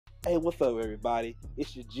Hey, what's up, everybody?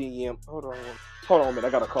 It's your GM. Hold on a minute.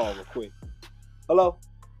 I got a call real quick. Hello?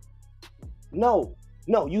 No,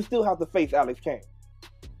 no, you still have to face Alex Kane.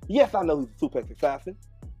 Yes, I know he's a suplex assassin.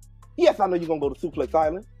 Yes, I know you're gonna go to Suplex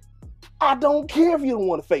Island. I don't care if you don't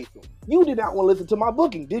want to face him. You did not want to listen to my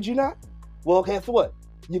booking, did you not? Well, guess what?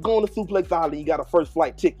 You're going to Suplex Island. You got a first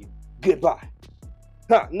flight ticket. Goodbye.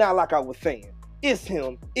 Now, like I was saying, it's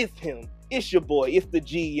him. It's your boy. It's the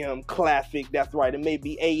GM Classic. That's right. It may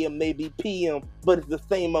be AM, maybe PM, but it's the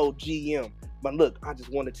same old GM. But look, I just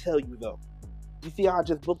want to tell you though. You see how I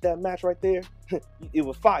just booked that match right there? It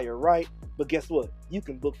was fire, right? But guess what? You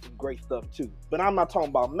can book some great stuff too. But I'm not talking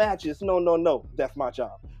about matches. No. That's my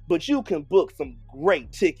job. But you can book some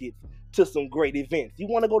great tickets to some great events. You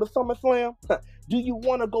want to go to SummerSlam? Do you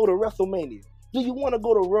want to go to WrestleMania? Do you want to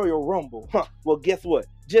go to Royal Rumble? Well, guess what?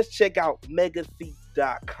 Just check out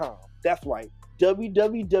megaseats.com. That's right,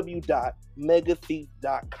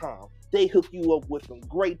 www.megaseats.com. They hook you up with some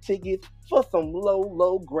great tickets for some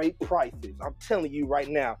low, great prices. I'm telling you right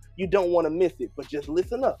now, you don't want to miss it, but just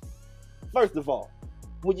listen up. First of all,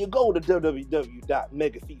 when you go to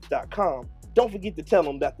www.megaseats.com, don't forget to tell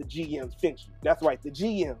them that the GM sent you. That's right, the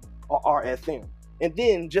GM or RSM. And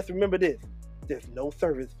then just remember this, there's no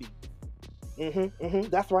service fees.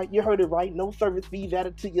 That's right. You heard it right. No service fees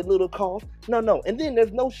added to your little cost. No. And then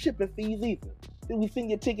there's no shipping fees either. Then we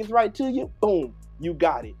send your tickets right to you. Boom. You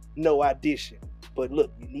got it. No addition. But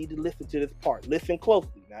look, you need to listen to this part. Listen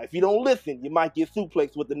closely. Now, if you don't listen, you might get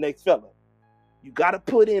suplexed with the next fella. You got to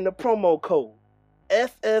put in the promo code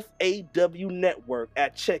SSAW Network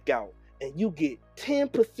at checkout, and you get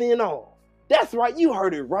 10% off. That's right. You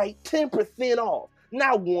heard it right. 10% off.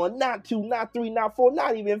 Not 1, not 2, not 3, not 4,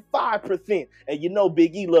 not even 5%. And you know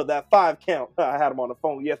Big E loved that 5 count. I had him on the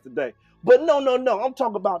phone yesterday. But no. I'm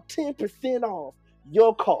talking about 10% off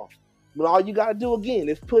your cost. But all you got to do again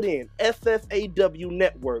is put in SSAW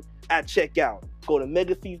Network at checkout. Go to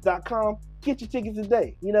megaseats.com. Get your tickets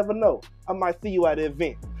today. You never know. I might see you at the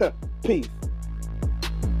event. Peace.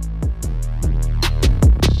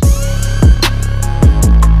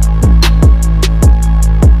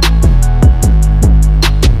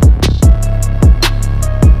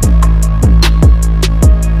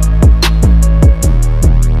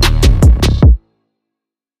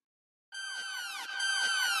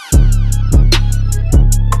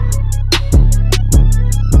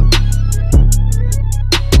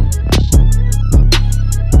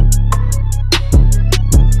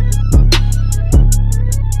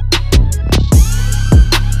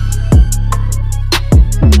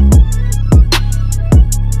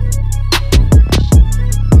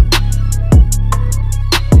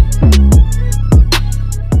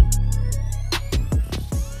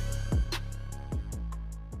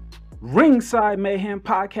 Ringside Mayhem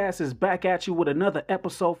Podcast is back at you with another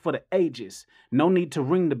episode for the ages. No need to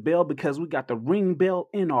ring the bell because we got the ring bell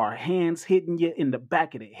in our hands hitting you in the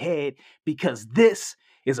back of the head because this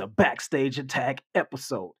is a Backstage Attack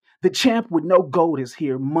episode. The champ with no gold is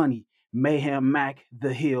here, Money, Mayhem Mac,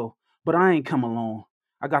 The Hill. But I ain't come alone.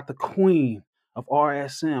 I got the queen of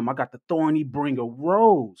RSM. I got the thorny bringer,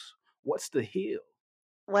 Rose. What's the hill?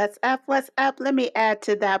 What's up? Let me add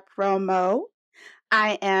to that promo.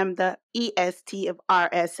 I am the EST of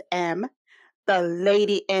RSM, the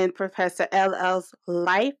lady in Professor LL's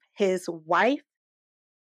life, his wife.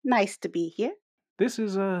 Nice to be here. This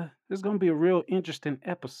is gonna be a real interesting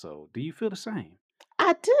episode. Do you feel the same?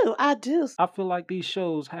 I do. I feel like these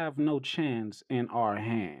shows have no chance in our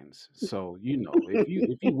hands. So, if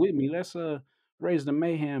you with me, let's raise the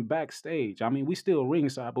mayhem backstage. I mean, we still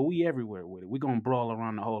ringside, but we everywhere with it. We're gonna brawl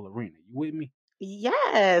around the whole arena. You with me?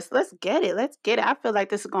 Yes, let's get it. I feel like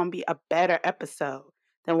this is going to be a better episode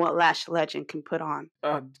than what Lash Legend can put on.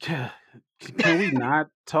 Can we not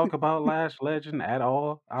talk about Lash Legend at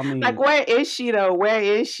all? I mean, like, where is she though? Where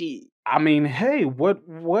is she? I mean, hey, what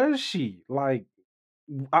was she like?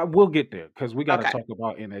 We'll get there because we got to talk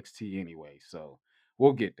about NXT anyway. So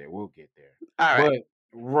we'll get there. All right. But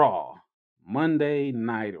Raw, Monday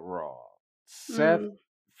Night Raw. Seth,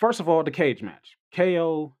 first of all, the cage match.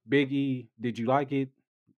 KO, Big E. Did you like it?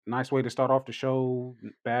 Nice way to start off the show.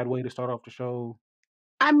 Bad way to start off the show.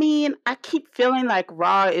 I mean, I keep feeling like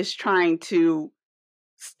Raw is trying to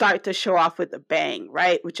start the show off with a bang,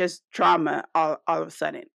 right? With just drama all of a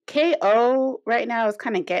sudden. KO right now is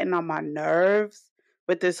kind of getting on my nerves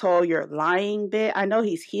with this whole you're lying bit. I know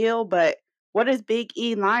he's heel, but what is Big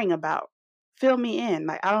E lying about? Fill me in.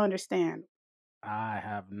 Like, I don't understand. I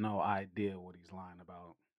have no idea what he's lying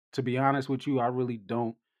about. To be honest with you, I really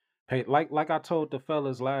don't pay like I told the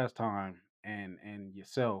fellas last time and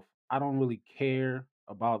yourself, I don't really care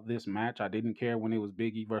about this match. I didn't care when it was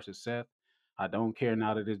Big E versus Seth. I don't care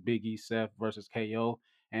now that it's Big E Seth versus KO.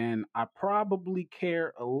 And I probably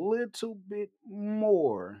care a little bit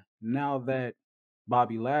more now that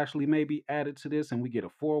Bobby Lashley may be added to this and we get a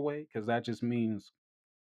four-way, because that just means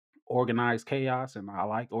organized chaos, and I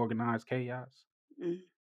like organized chaos. Mm.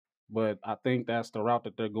 But I think that's the route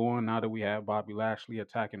that they're going now that we have Bobby Lashley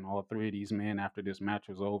attacking all three of these men after this match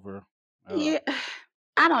was over. Yeah,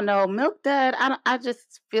 I don't know. Milk Dud, I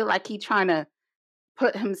just feel like he trying to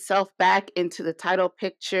put himself back into the title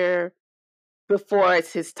picture before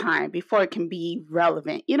it's his time, before it can be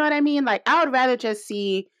relevant. You know what I mean? Like, I would rather just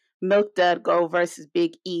see Milk Dud go versus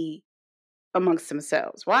Big E amongst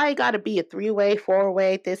themselves. Why it got to be a 3-way,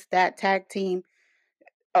 4-way, this, that, tag team,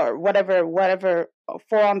 or whatever,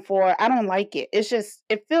 4-on-4? I don't like it. It's just,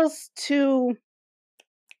 it feels too,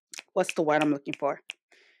 what's the word I'm looking for?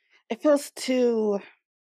 It feels too,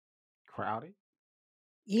 Crowded.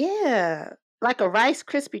 yeah, like a Rice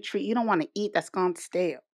Krispie treat you don't want to eat that's gone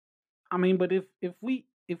stale. I mean, but if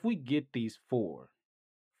we get these four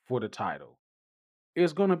for the title,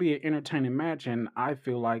 it's gonna be an entertaining match, and I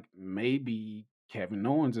feel like maybe Kevin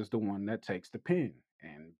Owens is the one that takes the pin,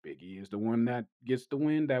 and Big E is the one that gets the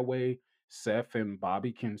win. That way, Seth and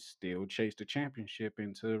Bobby can still chase the championship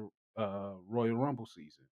into Royal Rumble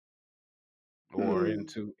season, or Hmm.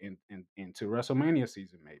 into WrestleMania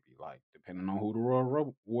season, maybe, like depending on who the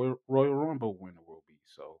Royal Rumble winner will be.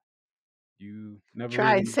 So you never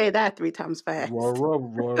Try and really say that 3 times Royal fast.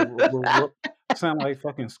 Rumble, sound like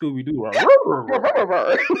fucking Scooby Doo. But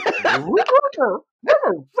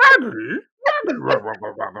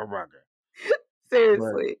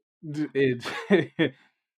Seriously. it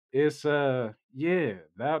it's yeah,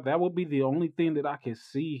 that would be the only thing that I can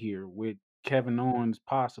see here with Kevin Owens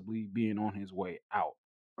possibly being on his way out.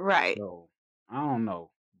 Right. So I don't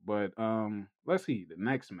know. But let's see the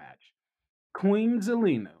next match. Queen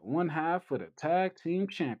Zelina, one half for the tag team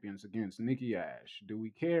champions against Nikki Ash. Do we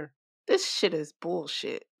care? This shit is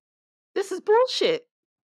bullshit. This is bullshit.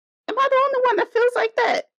 Am I the only one that feels like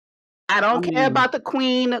that? I I don't care mean, about the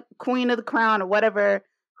queen of the crown or whatever.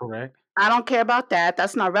 correct. I don't care about that.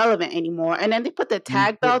 That's not relevant anymore. And then they put the Do you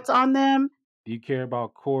tag care? belts on them. Do you care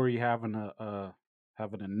about Corey having a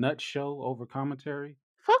nut show over commentary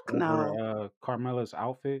Fuck over no. Carmella's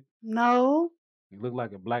outfit? No. He looked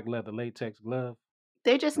like a black leather latex glove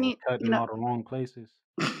They just that was need, cut in all the wrong places.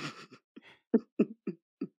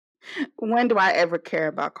 when do I ever care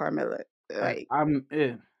about Carmella? I, Like, I'm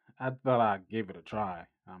eh, I thought I'd give it a try.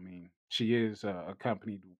 I mean, she is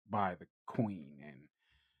accompanied by the Queen and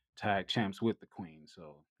tag champs with the Queen,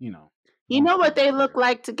 so you one know can what be they look fair.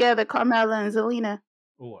 like together, Carmella and Zelina?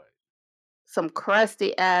 What? Some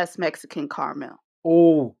crusty ass Mexican caramel.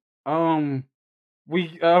 Oh, we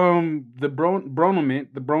the Bronament.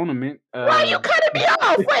 Why you cutting me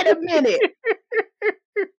off? Wait a minute.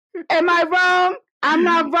 Am I wrong? I'm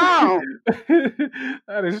not wrong.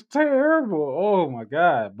 That is terrible. Oh my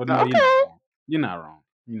god! But no, you're not Okay. wrong. You're not wrong.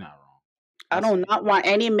 You're not wrong. I I do see it. not want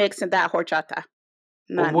any mix in that horchata. Oh,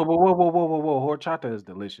 None. whoa! Horchata is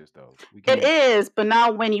delicious, though. We It can't. is, but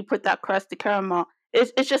not when you put that crusty caramel.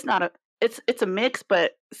 It's just not a. It's a mix,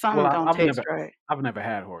 but Well, some don't taste right. I've never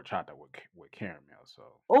had horchata with caramel, so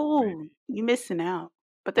Oh, maybe. you missing out.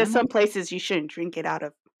 But there's some Mhm. places you shouldn't drink it out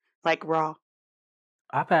of, like raw.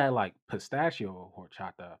 I've had like pistachio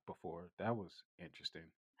horchata before. That was interesting,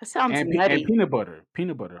 That sounds and nutty. peanut butter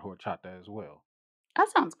horchata as well. That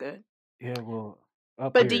sounds good. Yeah, well,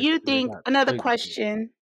 up But do here you they think got another crazy shit.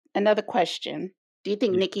 question? Another question. Do you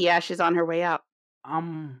think Yeah. Nikki Ash is on her way out? I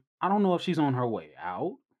don't know if she's on her way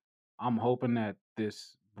out. I'm hoping that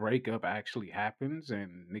this breakup actually happens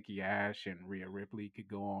and Nikki Ash and Rhea Ripley could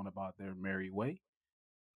go on about their merry way,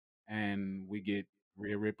 and we get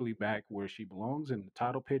Rhea Ripley back where she belongs in the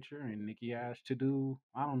title picture, and Nikki Ash to do,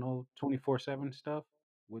 I don't know, 24/7 stuff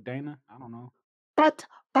with Dana. I don't know. But,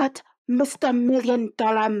 Mr. $1 Million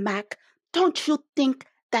Mac, don't you think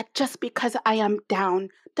that just because I am down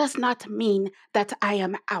does not mean that I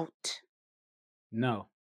am out? No.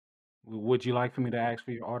 Would you like for me to ask for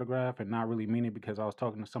your autograph and not really mean it because I was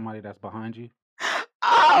talking to somebody that's behind you?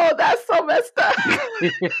 Oh, that's so messed up.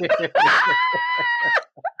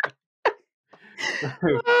 Was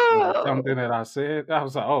it something Oh. that I said? I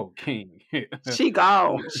was like, "Oh, King." She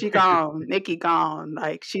gone. She gone. Nikki gone.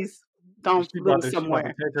 Like she's don't flew She about to somewhere.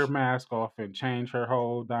 take her mask off and change her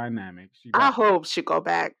whole dynamic. She I about to hope she go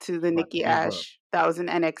back to the Nikki give up. Ash that was in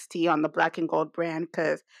NXT on the Black and Gold brand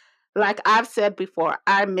because, like I've said before,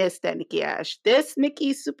 I miss that Nikki Ash. This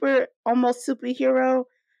Nikki almost superhero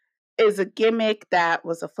is a gimmick that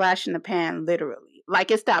was a flash in the pan, literally. like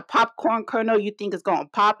it's that popcorn kernel you think is gonna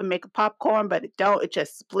pop and make a popcorn, but it don't. It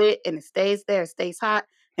just split and it stays there. It stays hot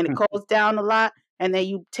and it cools down a lot. And then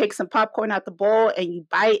you take some popcorn out the bowl and you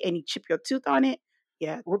bite and you chip your tooth on it.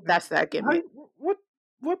 Yeah, that's that gimmick.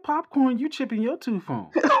 What popcorn you chipping your tooth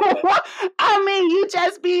on? I mean, you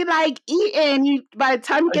just be like eating. You by the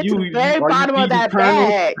time you get to the very bottom of that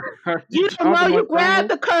bag, you don't know. You grab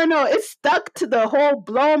the kernel, it's stuck to the whole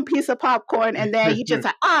blown piece of popcorn, and then you just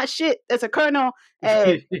like, ah, shit, there's a kernel,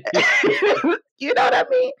 and you know what I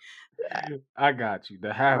mean. I got you.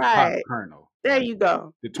 The half pop kernel. There you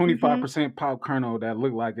go. The 25% pop kernel that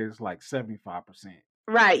look like it's like 75%.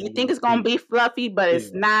 Right. You think it's gonna be fluffy, but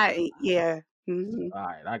it's not. Yeah. Mm-hmm. All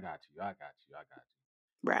right, I got you.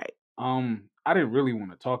 Right. I didn't really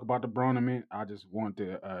want to talk about the Bronament. I just want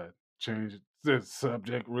to change the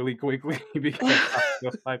subject really quickly because I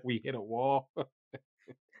feel like we hit a wall.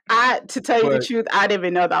 To tell you the truth, I didn't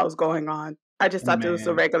even know that was going on. I just thought it was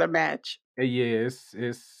a regular match. Yeah,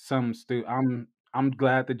 it's some I'm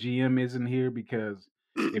glad the GM isn't here because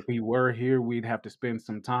if he were here, we'd have to spend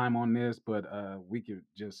some time on this, but we could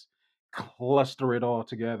just cluster it all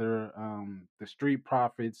together. The Street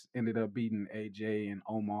Profits ended up beating AJ and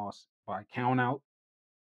Omos by count out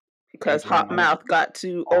because Hot Mouth got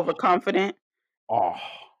too overconfident.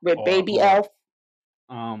 With Baby Elf.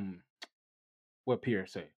 What Pierre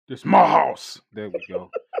say? This is my house. There we go.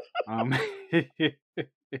 They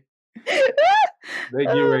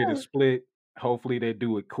get ready to split. Hopefully they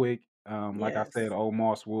do it quick. Like I said,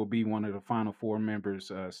 Omos will be one of the final 4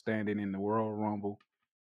 members standing in the Royal Rumble.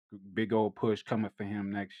 Big old push coming for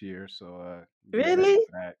him next year. So really?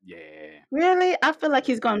 Yeah. Really? I feel like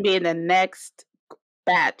he's gonna be in the next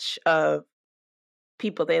batch of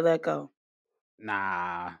people they let go.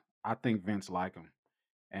 Nah, I think Vince like him.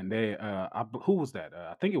 And they who was that?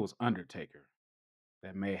 I think it was Undertaker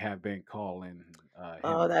that may have been calling him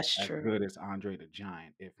that's as true. good as Andre the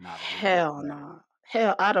Giant, if not. Hell no.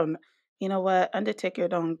 Hell, I don't know. You know what? Undertaker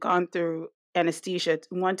done gone through anesthesia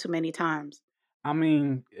one too many times. I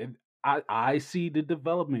mean, I see the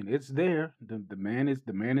development. It's there. The man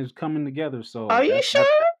is coming together. So are you sure?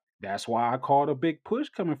 That's why I called a big push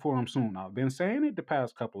coming for him soon. I've been saying it the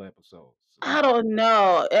past couple episodes. I don't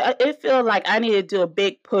know. It feels like I need to do a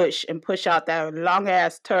big push and push out that long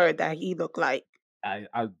ass turd that he looked like.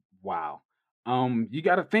 Wow. You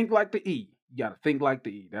got to think like the E. You got to think like the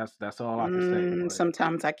E. That's all I can say.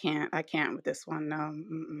 Sometimes I can't. I can't with this one. No.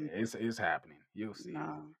 It's happening. You'll see.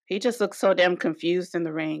 No, he just looks so damn confused in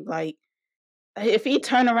the ring. Like if he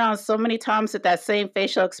turned around so many times with that same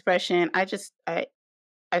facial expression, I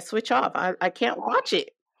switch off. I can't watch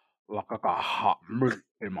it. Like I got hot meat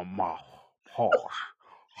in my mouth.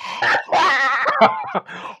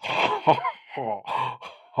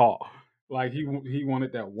 Like he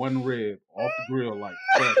wanted that one rib off the grill, like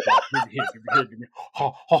give me.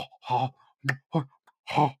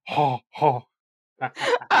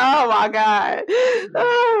 Oh my God!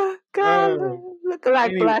 Oh God! Looking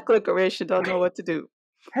like black licorice, you don't know what to do.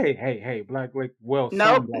 Hey, black licorice. Well,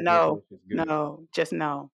 nope, no, just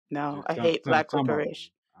no. I hate black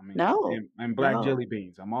licorice. I mean, and black jelly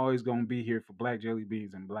beans. I'm always gonna be here for black jelly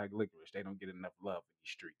beans and black licorice. They don't get enough love in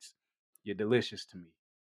these streets. You're delicious to me.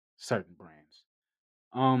 Certain brands.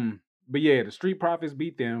 But yeah, the Street Profits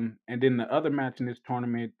beat them, and then the other match in this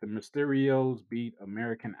tournament, the Mysterios beat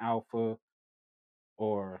American Alpha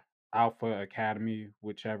or Alpha Academy,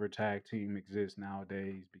 whichever tag team exists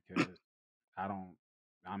nowadays, because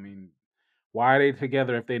why are they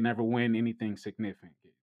together if they never win anything significant?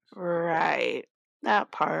 Right.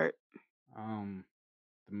 That part. The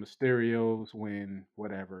Mysterios win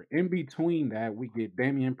whatever. In between that, we get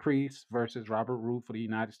Damian Priest versus Robert Roode for the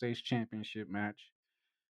United States Championship match.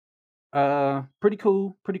 Pretty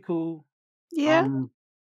cool. Yeah.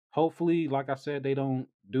 Hopefully, like I said, they don't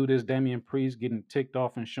do this Damian Priest getting ticked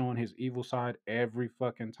off and showing his evil side every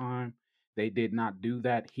fucking time. They did not do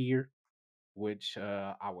that here, which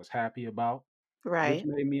I was happy about. Right. Which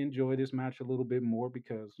made me enjoy this match a little bit more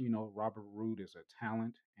because, Robert Roode is a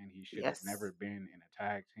talent and he should have never been in a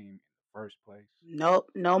tag team in the first place. Nope.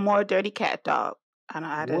 No more dirty cat dog.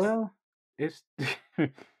 Well, it's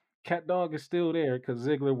Cat Dog is still there because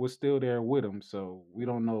Ziggler was still there with him. So we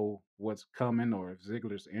don't know what's coming or if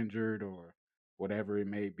Ziggler's injured or whatever it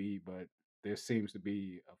may be. But there seems to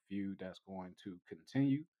be a feud that's going to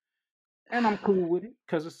continue. And I'm cool with it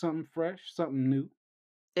because it's something fresh, something new.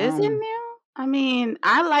 Is it new? I mean,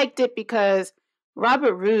 I liked it because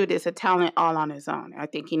Robert Roode is a talent all on his own. I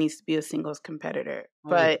think he needs to be a singles competitor.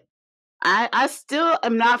 But I still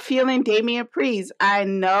am not feeling Damian Priest. I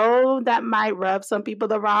know that might rub some people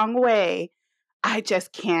the wrong way. I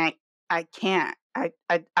just can't. I can't. I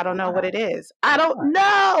don't know what Why? it is. I don't Why?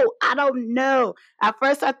 know. I don't know. At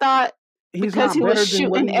first, I thought He's because not he was better than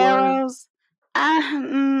what shooting he was. arrows.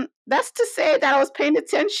 That's to say that I was paying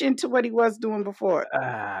attention to what he was doing before.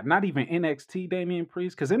 Not even NXT Damian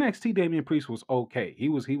Priest, because NXT Damian Priest was okay. He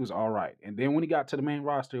was all right, and then when he got to the main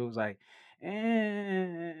roster, it was like, I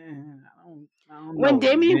don't When know. And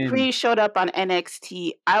Damian then Priest showed up on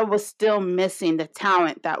NXT, I was still missing the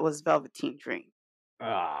talent that was Velveteen Dream.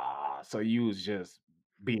 so you was just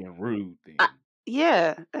being rude I, then.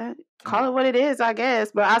 yeah, call it what it is, I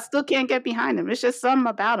guess. But I still can't get behind him. It's just something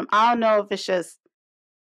about him. I don't know if it's just.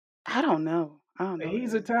 I don't know.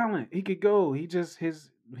 He's a talent. He could go. He just his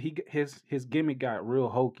gimmick got real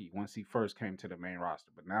hokey once he first came to the main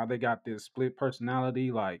roster. But now they got this split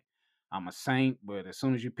personality. Like I'm a saint, but as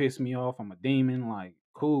soon as you piss me off, I'm a demon. Like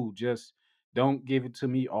cool, just don't give it to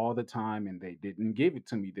me all the time. And they didn't give it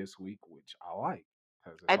to me this week, which I like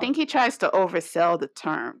because it's I like think he tries to oversell the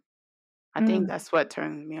term. I think mm, that's what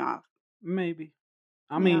turns me off. maybe.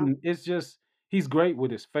 I Yeah. mean, it's just he's great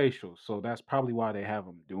with his facial, so that's probably why they have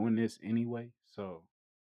him doing this anyway. So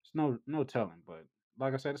it's no telling, but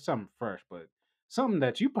like I said, it's something fresh, but something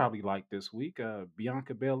that you probably like this week,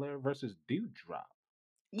 Bianca Belair versus Dewdrop.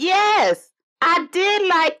 Yes, I did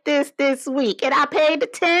like this week, and I paid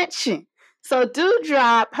attention. So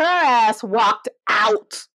Dewdrop, her ass walked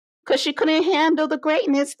out because she couldn't handle the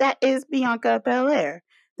greatness that is Bianca Belair,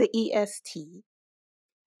 the EST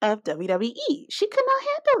of WWE. She could not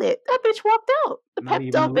handle it. That bitch walked out. The Not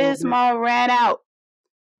even a Pepto little bit. Bismol ran out.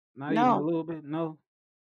 Not even a No, little bit. No.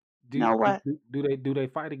 no what? Do they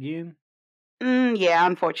fight again? Yeah,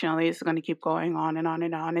 unfortunately, it's going to keep going on and on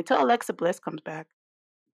and on until Alexa Bliss comes back.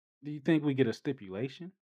 Do you think we get a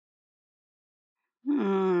stipulation?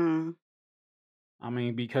 Hmm. I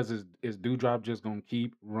mean, because is Dewdrop just gonna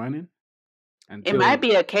keep running It might until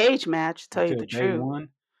be a cage match, to tell you the day truth. one?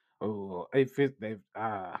 Oh, if it they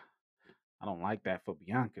I don't like that for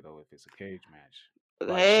Bianca though. If it's a cage match,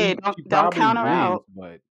 like Hey, she don't probably count her wins, out.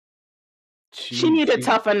 but She need to she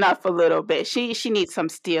toughen up a little bit. She needs some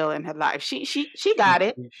steel in her life. She got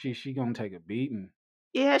it. she gonna take a beating.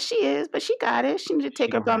 Yeah, she is, but she got it. She need to She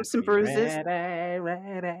take her gonna have bumps to and be bruises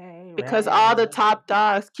ready, because all the ready. top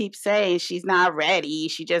dogs keep saying she's not ready.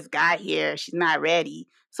 She just got here. She's not ready.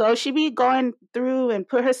 So she be going through and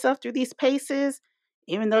put herself through these paces,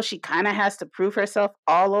 even though she kind of has to prove herself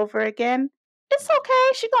all over again. It's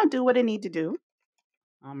okay. She gonna do what it need to do.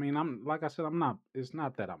 I mean, I'm like I said, I'm not. It's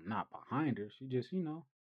not that I'm not behind her. She just,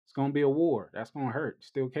 it's gonna be a war. That's gonna hurt.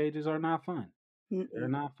 Steel cages are not fun. They're Mm-mm.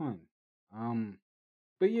 not fun.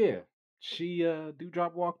 But yeah, she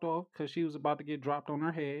Dewdrop walked off because she was about to get dropped on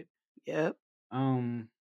her head. Yep.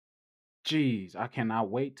 Geez, I cannot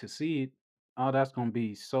wait to see it. Oh, that's gonna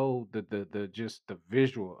be so the just the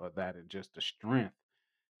visual of that and just the strength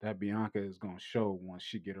that Bianca is gonna show once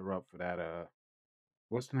she get her up for that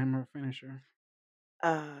what's the name of her finisher?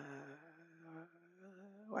 Uh,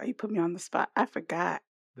 why you put me on the spot? I forgot.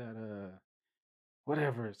 That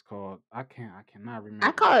whatever it's called. I cannot I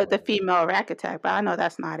remember call what it the female rack attack, but I know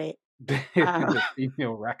that's not it. the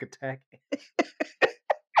female rack attack.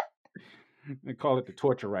 They call it the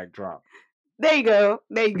torture rack drop. There you go.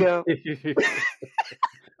 There you go.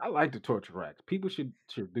 I like the torture racks. People should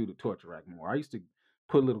do the torture rack more. I used to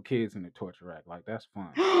put little kids in the torture rack. Like that's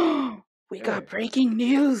fun. We Yeah. got breaking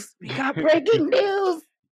news. We got breaking news.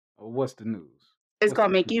 What's the news? It's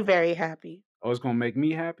gonna make you very happy. Oh, it's gonna make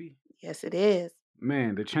me happy? Yes, it is.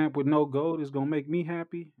 Man, the champ with no gold is gonna make me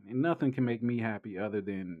happy. And nothing can make me happy other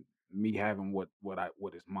than me having what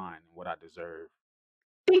is mine and what I deserve.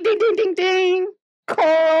 Ding ding ding ding ding.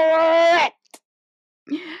 Correct.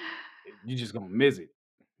 You just gonna miss it.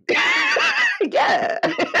 Yeah.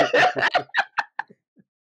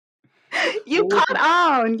 You caught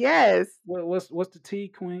on, yes. What's the tea,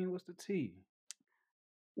 Queen? What's the tea?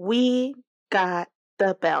 We got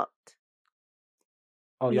the belt.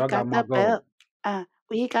 Oh, y'all got my gold.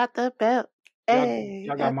 We got the belt. Hey,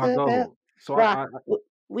 y'all got my gold. Belt. So well,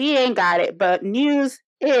 we ain't got it, but news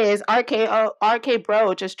is RK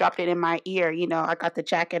Bro just dropped it in my ear. You know, I got the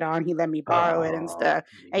jacket on. He let me borrow it and stuff.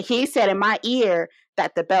 Yeah. And he said in my ear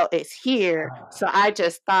that the belt is here. So I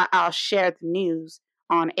just thought I'll share the news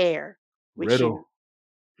on air with Riddle.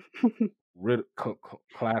 you. Riddle,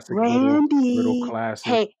 classic Randy. Riddle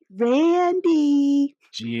classic. Hey, Randy.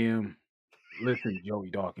 GM. Listen, Joey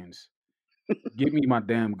Dawkins. Give me my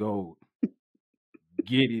damn gold.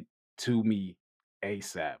 Get it to me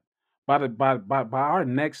ASAP. By our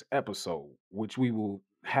next episode, which we will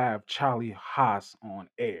have Charlie Haas on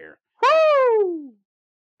air. Woo!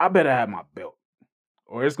 I better have my belt.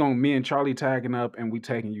 or it's gonna me and Charlie tagging up and we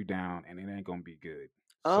taking you down, and it ain't gonna be good.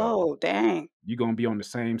 So Oh, dang. you're gonna be on the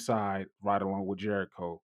same side, right along with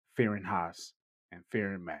Jericho, fearing Haas and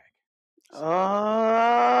fearing Mac. So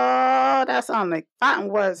Oh, that sounds like fighting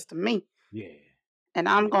words to me. yeah, And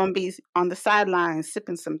yeah, I'm going to be on the sidelines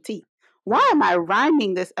sipping some tea. Why yeah. am I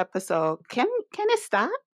rhyming this episode? Can it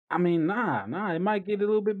stop? I mean, nah. It might get a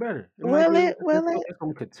little bit better. It might Will get. it? Will it? It's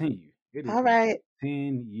gonna continue. It is All gonna right.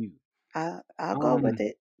 continue. I'll go with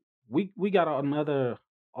it. We got another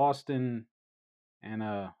Austin and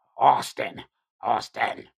Austin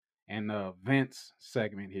and Vince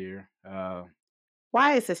segment here.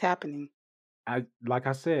 Why is this happening? I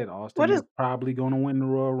said, What Austin is is probably gonna win the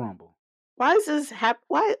Royal Rumble. why is this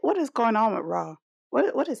what is going on with Raw?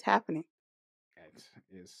 What is happening?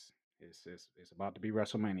 It's it's it's about to be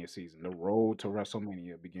WrestleMania season. The road to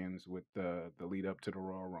WrestleMania begins with the lead up to the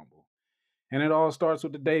Royal Rumble, and it all starts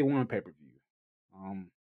with the day one pay per view.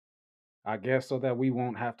 I guess so that we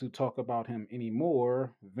won't have to talk about him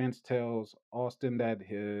anymore. Vince tells Austin that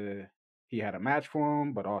he had a match for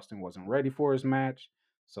him, but Austin wasn't ready for his match.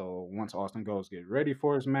 So once Austin goes get ready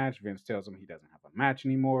for his match, Vince tells him he doesn't have a match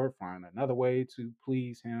anymore. Find another way to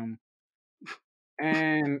please him.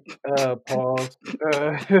 And pause.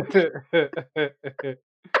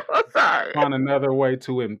 I'm sorry. Find another way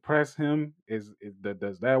to impress him.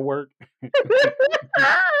 Does that work?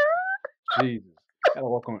 Jesus, gotta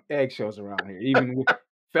walk on eggshells around here. Even with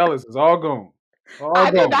fellas, is all gone. All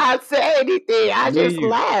I did gone. not say anything. I Me just either.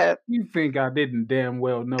 laughed. You think I didn't damn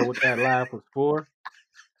well know what that laugh was for?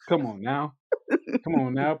 Come on now. Come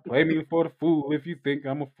on now. Play me for the fool if you think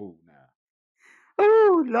I'm a fool now.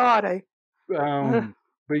 Oh Lord.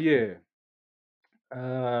 But yeah.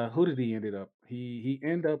 Who did he ended up? He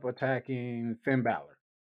ended up attacking Finn Balor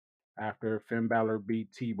after Finn Balor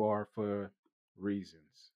beat T-Bar for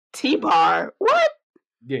reasons. T-Bar. What?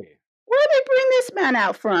 Yeah. Where did they bring this man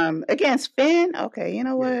out from? Against Finn? Okay, you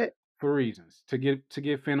know Yeah. what? For reasons. To get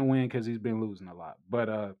Finn a win because he's been losing a lot.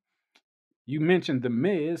 But you mentioned the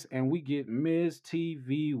Miz, and we get Miz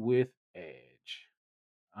TV with Edge.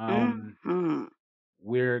 Mm-hmm.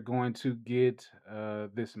 We're going to get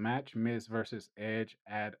this match, Miz versus Edge,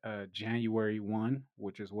 at January 1,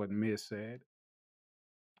 which is what Miz said.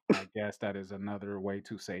 I guess that is another way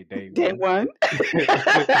to say day Day one.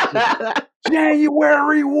 one.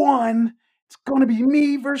 January 1. It's gonna be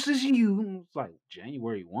me versus you. It's like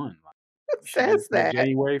January 1. Like, you should Says have said that.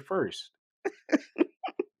 January 1st.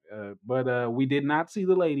 But we did not see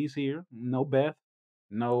the ladies here. No Beth,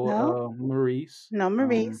 no No, Maurice. no,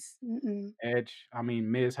 Maurice. Mm-mm. Edge, I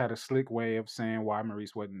mean, Miz had a slick way of saying why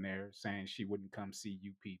Maurice wasn't there, saying she wouldn't come see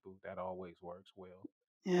you people. That always works well.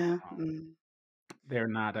 Yeah. Um, they're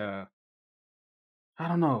not I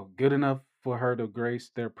don't know, good enough for her to grace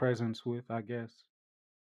their presence with, I guess,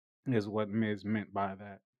 is what Miz meant by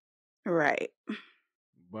that. Right.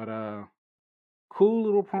 But cool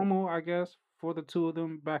little promo, I guess, for the two of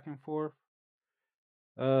them back and forth.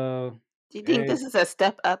 Do you think Edge, this is a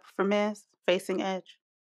step up for Miz facing Edge?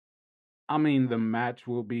 I mean, the match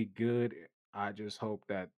will be good. I just hope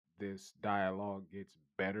that this dialogue gets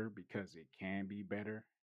better because it can be better.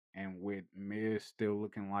 And with Miz still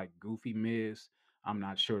looking like goofy Miz, I'm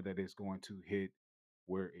not sure that it's going to hit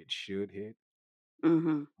where it should hit.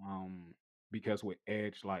 Mm-hmm. Because with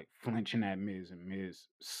Edge like flinching at Miz and Miz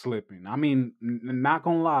slipping. I mean, not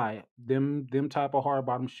gonna lie, them type of hard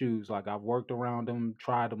bottom shoes, like I've worked around them,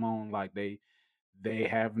 tried them on, like they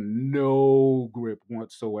have no grip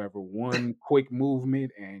whatsoever. One quick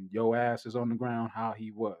movement and your ass is on the ground how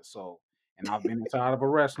he was. So, and I've been inside of a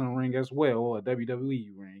wrestling ring as well, a WWE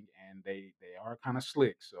ring, and they are kind of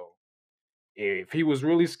slick. So if he was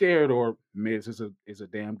really scared, or Miz is a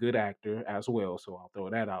damn good actor as well, so I'll throw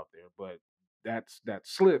that out there. But that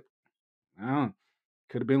slip,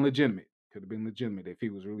 could have been legitimate. Could have been legitimate if he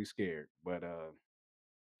was really scared. But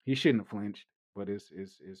he shouldn't have flinched. But it's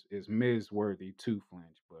Miz worthy to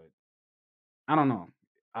flinch. But I don't know.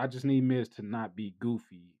 I just need Miz to not be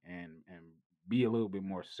goofy and be a little bit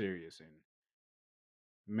more serious, and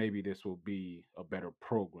maybe this will be a better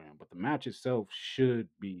program. But the match itself should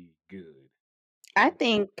be good. I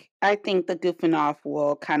think the goofing off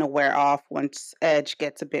will kind of wear off once Edge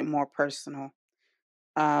gets a bit more personal.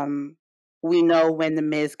 Um, we know when the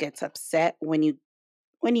Miz gets upset when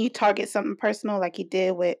you target something personal like he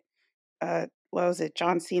did with what was it,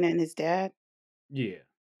 John Cena and his dad, Yeah.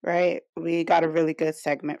 right? We got a really good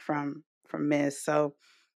segment from Miz. So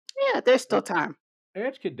yeah, there's still time.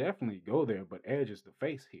 Edge could definitely go there, but Edge is the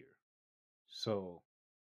face here. So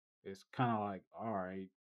it's kind of like, all right,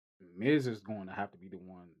 Miz is going to have to be the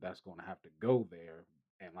one that's going to have to go there.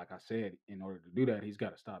 And like I said, in order to do that, he's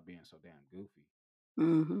got to stop being so damn goofy.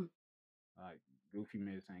 Hmm. Like goofy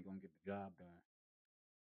Miz ain't gonna get the job done.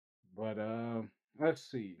 But let's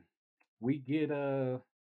see. We get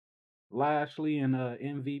Lashley and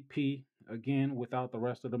MVP again without the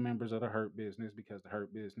rest of the members of the Hurt Business because the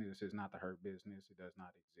Hurt Business is not the Hurt Business. It does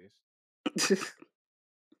not exist.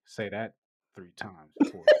 Say that 3 times,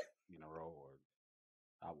 4 in a row, or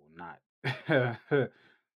I will not.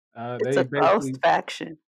 It's They a ghost basically,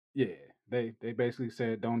 faction. yeah, they basically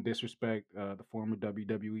said don't disrespect the former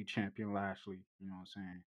WWE champion Lashley. You know what I'm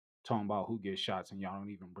saying? Talking about who gets shots and y'all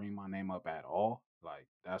don't even bring my name up at all. Like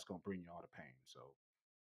that's gonna bring you all the pain. So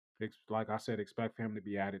like I said, expect for him to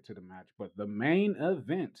be added to the match. But the main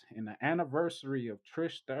event in the anniversary of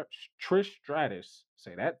Trish Stratus,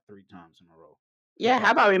 say that 3 times in a row. Yeah,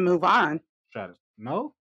 how about we move on? Stratus.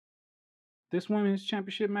 No, this women's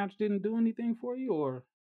championship match didn't do anything for you, or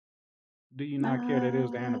do you not care that it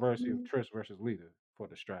was the anniversary of Um, Trish versus Lita for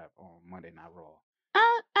the strap on Monday Night Raw?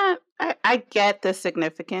 I get the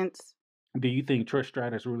significance. Do you think Trish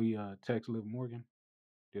Stratus really text Liv Morgan?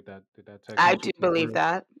 Did that text I message do was believe real?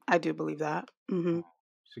 that. I do believe that. Oh, Mm-hmm.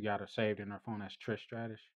 she got her saved in her phone as Trish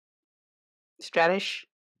Stratus. Stratish.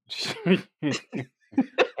 Heavy.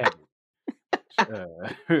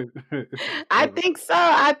 I Heavy. think so.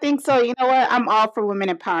 I think so. You know what? I'm all for women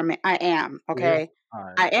empowerment. I am. Yeah. Okay. All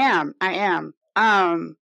right. I am. I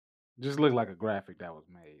am. Just looked like a graphic that was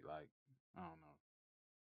made. Like, I don't know.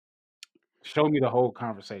 Show me the whole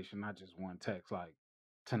conversation, not just one text. Like,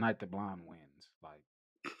 tonight the blonde wins.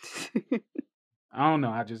 Like, I don't know.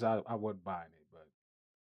 I wasn't buying it, but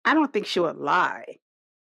I don't think she would lie.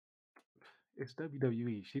 it's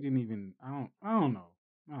WWE. She didn't even. I don't know.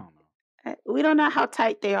 I don't know. We don't know how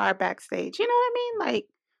tight they are backstage. You know what I mean? Like,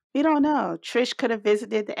 we don't know. Trish could have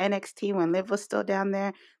visited the NXT when Liv was still down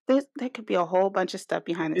there. There could be a whole bunch of stuff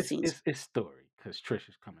behind the It's scenes. it's it's story because Trish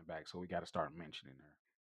is coming back, so we got to start mentioning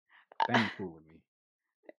her. That ain't cool with me.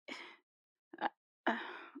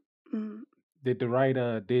 Mm. Did the right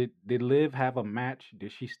did Liv have a match?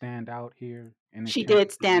 Did she stand out here in the She did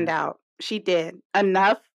championship stand match? out. She did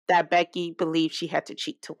enough that Becky believed she had to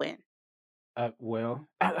cheat to win. Well,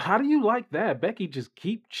 how do you like that? Becky just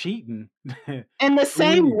keep cheating. In the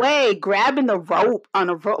same Win. way, grabbing the rope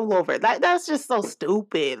on a rollover. That's just so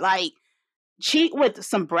stupid. Like, cheat with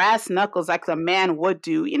some brass knuckles like a man would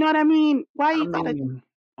do. You know what I mean? Why I you gotta mean,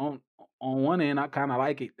 on one end, I kind of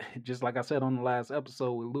like it. Just like I said on the last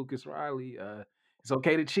episode with Lucas Riley, it's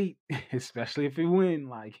okay to cheat, especially if you win.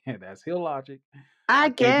 Like that's heel logic. I I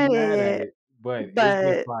can't be get mad at it, it, but it's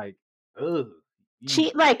just but like, ugh.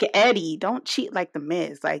 cheat like Eddie. Don't cheat like the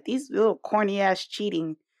Miz. Like these little corny ass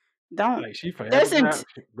cheating. Don't. Like she forever There's int-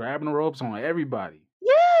 grabbing the ropes on everybody.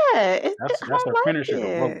 yeah. I That's her don't finisher, like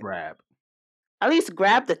the rope it. grab. At least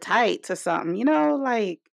grab the tights or something. You know,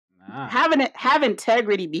 like Nah. have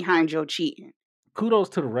integrity behind your cheating. Kudos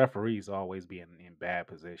to the referees always being in bad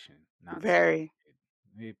position. Not Very.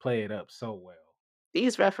 they play it up so well.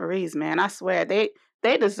 These referees, man, I swear they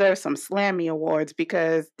deserve some Slammy awards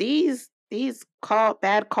because these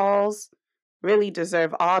bad calls really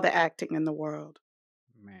deserve all the acting in the world.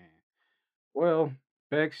 Man. Well,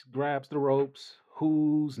 Bex grabs the ropes.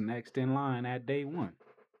 Who's next in line at day one?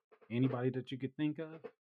 Anybody that you could think of?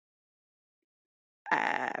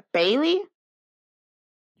 Bailey,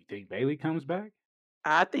 You think Bailey comes back?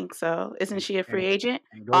 I think so. Isn't And she a free agent?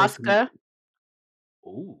 and goes to Oscar,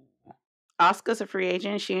 ooh. Oscar's a free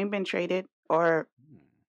agent. She ain't been traded or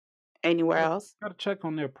anywhere else. Gotta check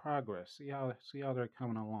on their progress. See how they're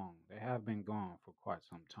coming along. They have been gone for quite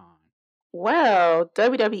some time. Well,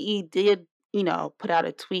 WWE did, put out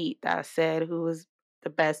a tweet that said who was the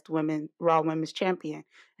best Raw Women's Champion,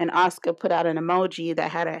 and Oscar put out an emoji that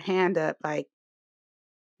had a hand up like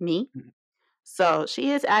me. So she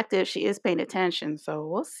is active. She is paying attention. So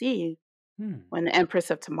we'll see when the Empress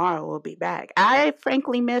of Tomorrow will be back. I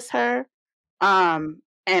frankly miss her.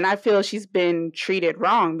 And I feel she's been treated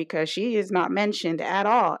wrong because she is not mentioned at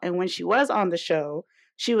all. And when she was on the show,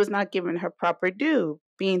 she was not given her proper due,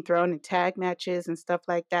 being thrown in tag matches and stuff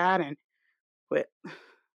like that. And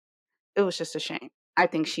it was just a shame. I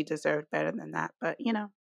think she deserved better than that. But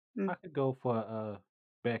I could go for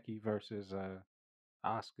Becky versus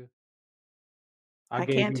Oscar. I I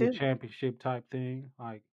gave can you the too. championship type thing.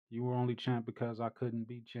 Like you were only champ because I couldn't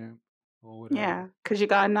be champ or whatever. Yeah, because you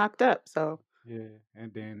got knocked up. So. Yeah,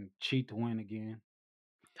 and then cheat to win again.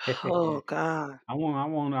 Oh God. I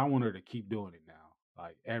want her to keep doing it now.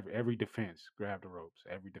 Like every defense, grab the ropes.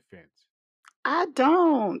 Every defense. I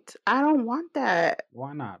don't want that.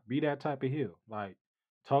 Why not? Be that type of heel. Like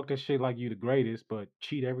talk that shit like you the greatest, but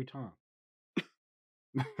cheat every time.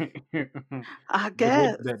 I Would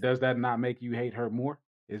guess. that does that not make you hate her more?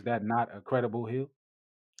 Is that not a credible heel?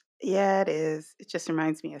 Yeah, it is. It just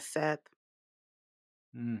reminds me of Seth.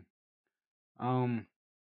 Mm. Um,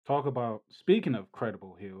 talk about speaking of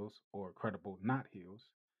credible heels or credible not heels.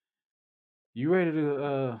 You ready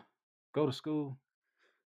to go to school?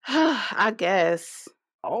 I guess.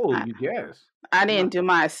 Oh, I, you guess. I didn't Not do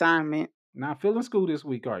my assignment. not feeling school this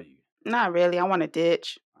week, are you? Not really. I want to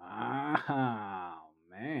ditch. Ah,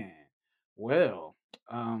 man. Well,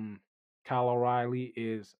 um, Kyle O'Reilly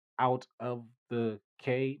is out of the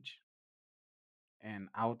cage and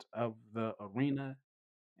out of the arena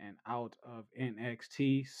and out of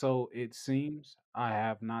NXT. So it seems I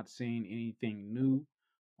have not seen anything new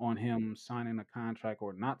on him signing a contract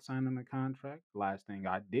or not signing a contract. Last thing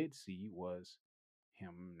I did see was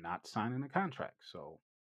him not signing a contract. So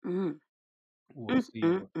Mm, we'll mm, see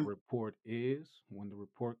mm, what the mm. report is when the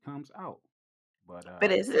report comes out. But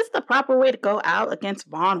But is this the proper way to go out against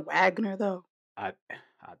Von Wagner, though? I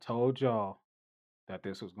told y'all that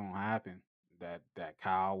this was gonna happen. That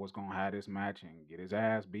Kyle was gonna have this match and get his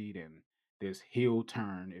ass beat, and this heel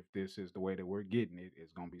turn, if this is the way that we're getting it, is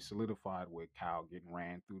gonna be solidified with Kyle getting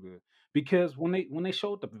ran through the. Because when they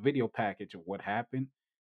showed the video package of what happened,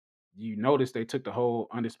 you notice they took the whole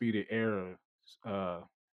undisputed era uh,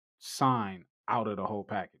 sign out of the whole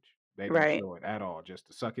package. They didn't Right. show it at all, just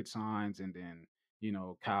the suck it signs, and then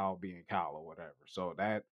Kyle being Kyle or whatever. So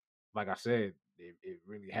that, like I said, it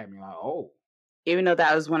really had me like, oh, Even though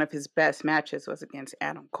that was one of his best matches was against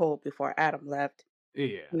Adam Cole before Adam left.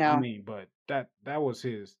 yeah, I No. mean, but that was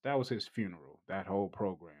his funeral, that whole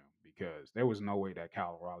program, because there was no way that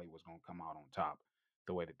Kyle O'Reilly was gonna come out on top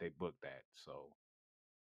the way that they booked that. So,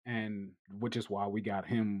 and which is why we got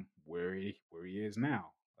him where he is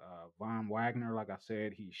now. Von Wagner, like I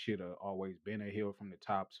said, he should have always been a heel from the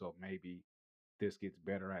top. So maybe this gets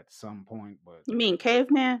better at some point. But You mean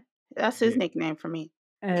Caveman? That's his yeah, nickname for me.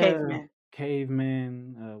 uh, Caveman.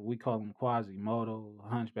 Caveman, we call him Quasimodo,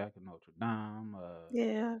 Hunchback of Notre Dame.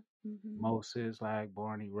 Yeah. Hmm. Moses like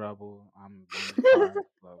Barney Rubble. I'm Bonnie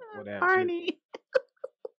Park, whatever. Just Barney.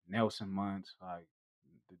 Nelson Muntz. Like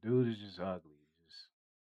the dude is just ugly. Just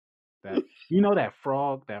that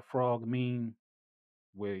that frog meme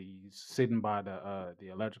where he's sitting by the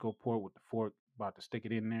electrical port with the fork about to stick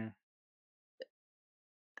it in there.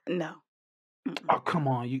 No. Mm-mm. Oh come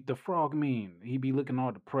on, the frog meme. He be looking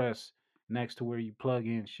all depressed next to where you plug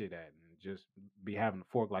in shit at and just be having the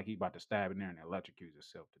fork like he about to stab in there and electrocute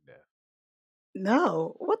himself to death.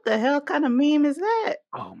 No. What the hell kind of meme is that?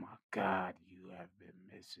 Oh my God, you have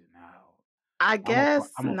been missing out. I I'm gonna guess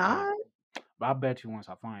I'm gonna find not. it. But I bet you once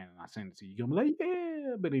I find it and I send it to you, you're gonna be like,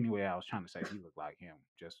 yeah. But anyway, I was trying to say he looked like him.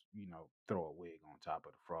 Just, throw a wig on top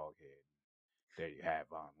of the frog head. There you have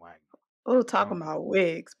Von Wagner. Oh, talking Um, about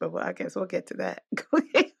wigs, but I guess we'll get to that. Go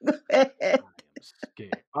ahead. Go ahead. I am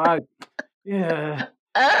scared. Yeah.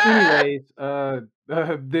 Ah, Anyways,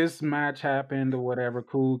 this match happened or whatever,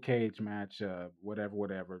 cool cage match,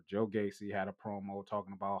 whatever. Joe Gacy had a promo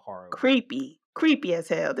talking about Harlan. creepy. Creepy as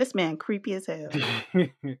hell. This man creepy as hell.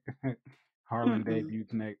 Harlan Mm-mm.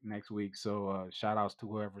 debuts next week, so shout outs to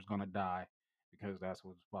whoever's gonna die because that's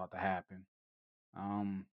what's about to happen.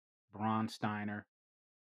 Um, Braun Steiner,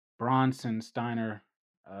 Bronson Steiner,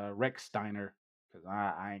 Rex Steiner, because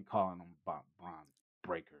I ain't calling him Braun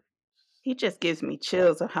Breaker. He just gives me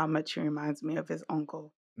chills of how much he reminds me of his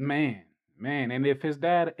uncle. Man, man, and if his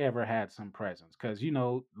dad ever had some presence, because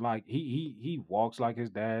like he walks like his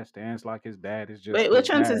dad, stands like his dad, is just Wait, his which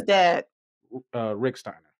one's his dad. dad? Rick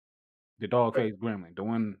Steiner, the dog faced gremlin, the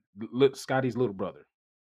one, Scotty's little brother.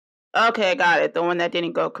 Okay, got it. The one that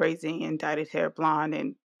didn't go crazy and dyed his hair blonde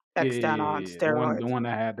and Yeah, X'd yeah, out yeah, on yeah, yeah. The steroids. one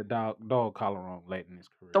that had the dog collar on late in his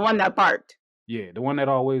The career. one that barked. Yeah, the one that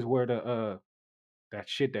always wear the that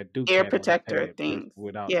shit that Duke Ear had on his protector head, but things.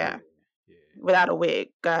 without, yeah, Yeah. yeah, Without a wig.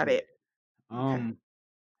 Got yeah. it. Okay.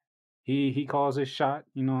 He calls his shot.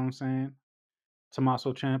 You know what I'm saying?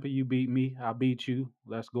 Tommaso Ciampa, you beat me. I beat you.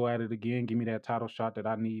 Let's go at it again. Give me that title shot that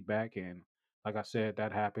I need back. And like I said,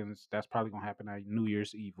 that happens. That's probably gonna happen at New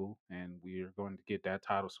Year's Evil, and we're going to get that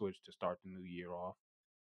title switch to start the new year off.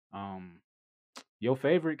 Um, your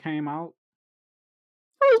favorite came out.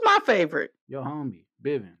 Who's my favorite? Your homie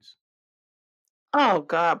Bivens. Oh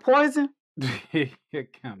God, Poison.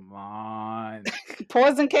 Come on.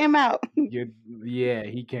 Poison came out. Yeah,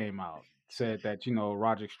 he came out. Said that,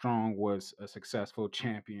 Roderick Strong was a successful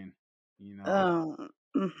champion. You know, Um.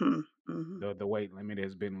 Mm-hmm. Mm-hmm. the weight limit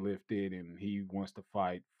has been lifted and he wants to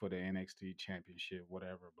fight for the NXT championship,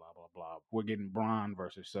 whatever, blah, blah, blah. We're getting Braun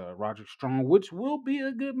versus Roderick Strong, which will be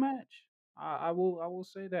a good match. I will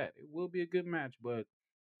say that. It will be a good match, but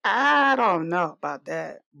I don't know about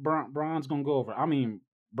that. Braun's gonna go over. I mean,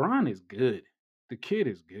 Braun is good. The kid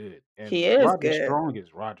is good, and He is Roderick good. Strong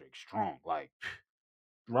is Roderick Strong. Like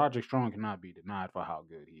Roderick Strong cannot be denied for how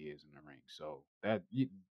good he is in the ring. So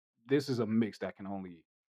this is a mix that can only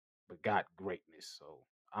begot greatness. So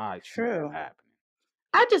I see that True. happening.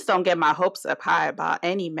 I just don't get my hopes up high about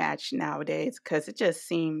any match nowadays because it just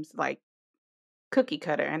seems like cookie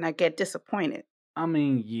cutter and I get disappointed. I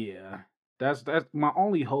mean, yeah, that's my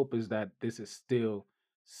only hope is that this is still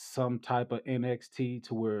some type of NXT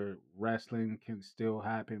to where wrestling can still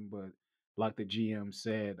happen. But like the GM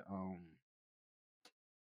said,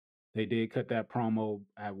 they did cut that promo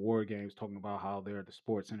at War Games talking about how they're the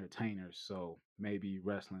sports entertainers. So maybe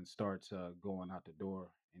wrestling starts going out the door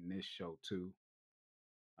in this show too.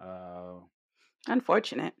 Uh,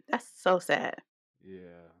 Unfortunate. That's so sad.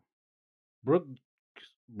 yeah,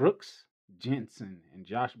 Brooks Jensen and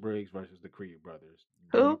Josh Briggs versus the Creed brothers.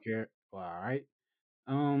 Do you Who? care? Well, all right.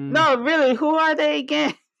 No, really, who are they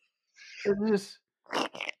again? It's just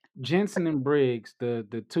Jensen and Briggs,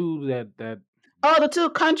 the two that Oh, the two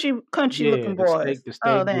country yeah, looking boys. the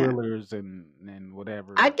Oh, steak damn. grillers and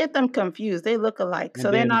whatever. I get them confused. They look alike. And So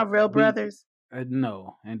they're then not real B brothers?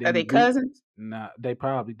 no, and Are they then B cousins? nah, they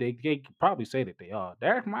could probably say that they are.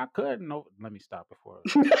 That's my cousin. No, let me stop before.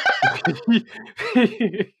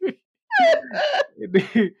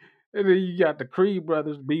 And then you got the Creed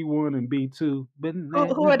brothers, B1 and B2, Who are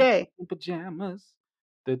bananas they? in pajamas.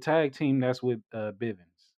 The tag team that's with Bivens.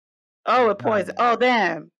 Oh, The with poison. Oh, Diamond.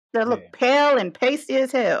 damn. They Yeah, look pale and pasty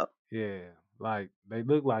as hell. yeah. Like they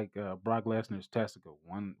look like Brock Lesnar's testicle.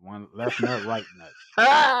 One left nut, right nut.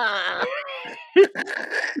 Ah!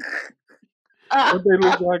 But they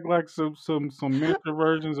look like some miniature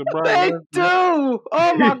versions of Brock They Lesnar. do.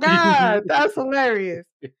 Oh my god, that's hilarious.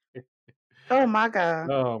 Oh my god.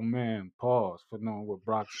 Oh man, pause for knowing what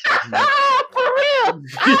Brock's For real?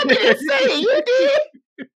 I didn't say it. You did.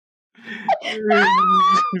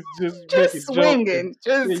 just make a Just joke. swinging.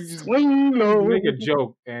 Yeah, you Just just swing low. make a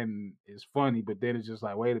joke and it's funny, but then it's just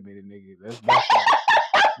like, wait a minute, nigga, let's back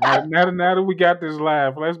up. Now that we got this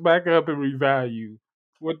laugh, let's back up and revalue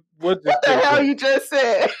what just What the took hell place. you just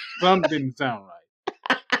said? Something didn't sound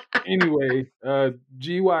right. Anyway,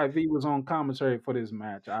 GYV was on commentary for this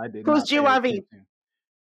match. I did Who's not pay GYV?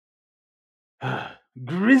 attention.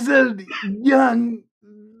 Grizzled young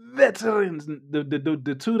veterans,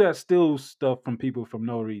 the two that steal stuff from people from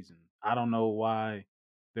no reason. I don't know why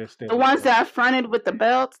they're The stealing ones stuff. that fronted with the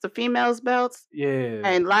belts, the females' belts, Yeah,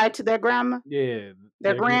 and lied to their grandma, yeah,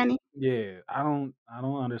 their granny, yeah. I don't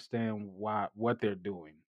understand what they're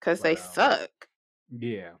doing. because But they suck.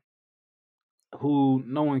 yeah, who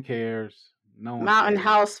no one cares. No one Mountain cares.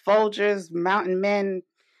 House Folgers, Mountain Men,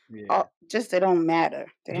 Yeah. just they don't matter.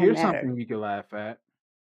 They don't Here's matter. something you could laugh at.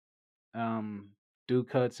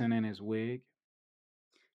 Duke Hudson in his wig.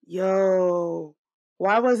 Yo,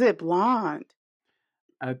 why was it blonde?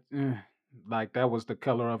 Like that was the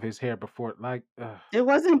color of his hair before. Like It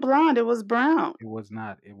wasn't blonde. It was brown. it was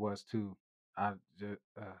not. It was too. I just.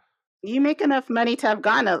 You make enough money to have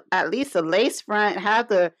gotten at least a lace front, have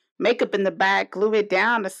the makeup in the back, glue it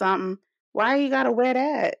down to something. Why you gotta wear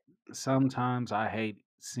that? Sometimes I hate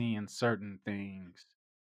seeing certain things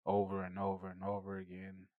over and over and over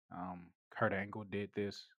again. Kurt Angle did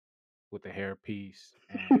this with the hairpiece,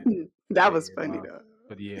 and That was funny though.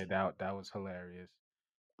 but yeah, that was hilarious.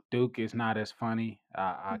 Duke is not as funny.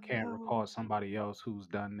 I can't recall somebody else who's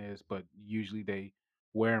done this, but usually they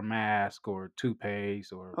wear a mask or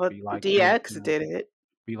toupees or Well, be like Vince DX did it.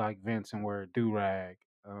 be like Vince and wear a do rag.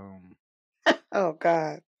 Oh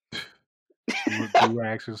God. Do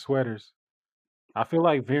rags and sweaters. I feel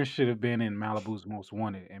like Vince should have been in Malibu's Most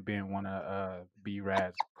Wanted and been one of B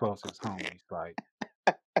Rad's closest homies. Like,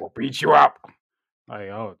 we'll beat you up. Like,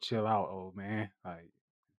 oh, chill out, old man. Like,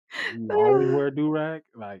 you always wear a do rag.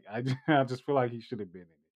 Like, I just feel like he should have been in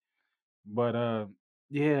it. But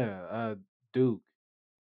yeah, Duke.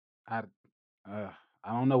 I I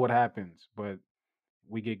don't know what happens, but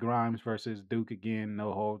we get Grimes versus Duke again,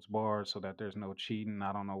 no holds barred, so that there's no cheating.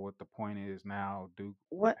 I don't know what the point is now. Duke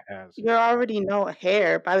What? has You already know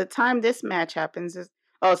hair. By the time this match happens,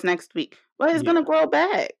 it's next week. Well, it's yeah. gonna grow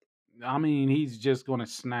back. I mean, he's just gonna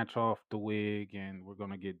snatch off the wig, and we're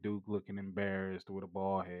gonna get Duke looking embarrassed with a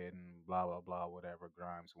bald head and blah blah blah. Whatever.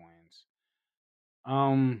 Grimes wins.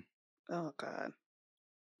 Oh God.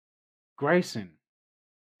 Grayson,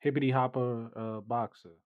 hippity hopper,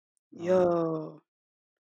 boxer. Yo,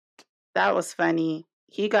 that was funny.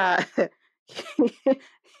 He got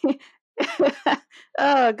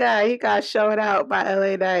Oh God, he got showed out by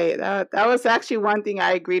LA Knight. That was actually one thing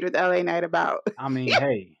I agreed with LA Knight about. I mean,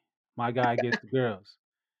 hey, my guy gets the girls.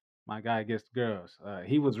 My guy gets the girls.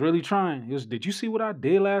 He was really trying. He was. Did you see what I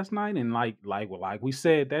did last night? And like we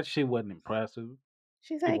said, that shit wasn't impressive.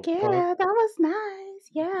 She's Give like, a fuck. yeah, that was nice.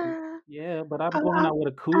 Yeah. Yeah, but I'm Oh, going out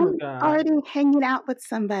with a cooler I'm guy. already hanging out with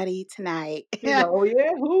somebody tonight. He's like, oh yeah,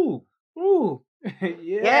 who? Who?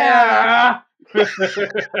 Yeah. Yeah. It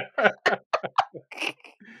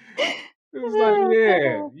was like,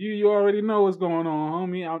 yeah, you already know what's going on,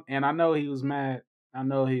 homie. And I know he was mad. I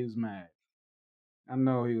know he was mad. I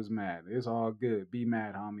know he was mad. It's all good. Be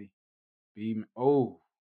mad, homie. Oh,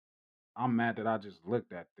 I'm mad that I just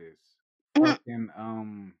looked at this.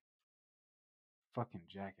 Fucking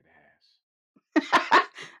jacket ass.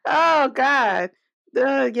 Oh God.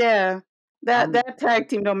 Yeah. I'm That tag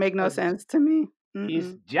team don't make no sense to me. It's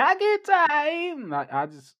Mm-mm. jacket time. Like I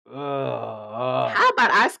just How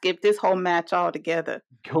about I skip this whole match altogether?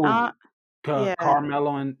 cool. Yeah.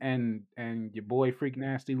 Carmelo and your boy Freak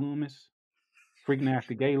Nasty Loomis. Freak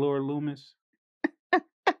Nasty Gaylord Loomis.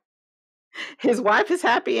 His wife is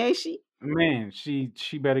happy, ain't she? Man, she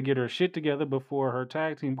better get her shit together before her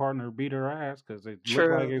tag team partner beat her ass because it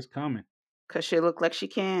look like True. it's coming. Cause she look like she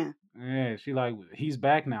can. Yeah, she like he's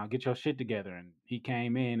back now. Get your shit together. And he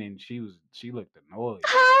came in and she looked annoyed.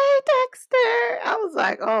 Hi, Dexter. I was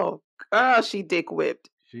like, oh girl, she dick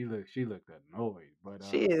whipped. She looked annoyed. But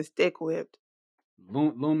She is dick whipped.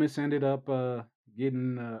 Loomis ended up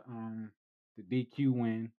getting the DQ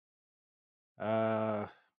win.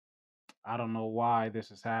 I don't know why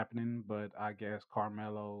this is happening, but I guess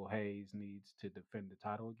Carmelo Hayes needs to defend the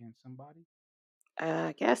title against somebody.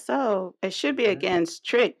 I guess so. It should be against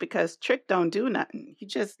Trick because Trick don't do nothing.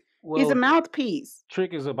 He's a mouthpiece.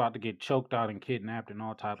 Trick is about to get choked out and kidnapped and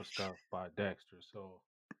all type of stuff by Dexter, so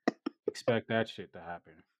expect that shit to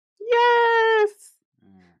happen. Yes.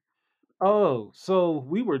 Yeah. Oh, so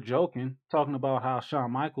we were joking, talking about how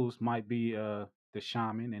Shawn Michaels might be the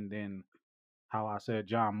shaman, and then how I said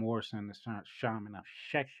John Morrison, the shaman of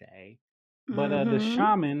Sheshe. But the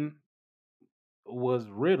shaman was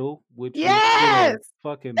Riddle, which we yes,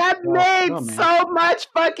 fucking that made so much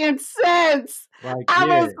fucking sense. Like,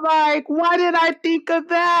 I was like, why did I think of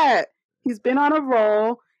that? He's been on a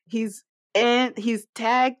roll. He's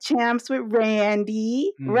tag champs with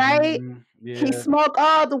Randy, right? Yeah. He smoked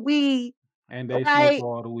all the weed. And they smoke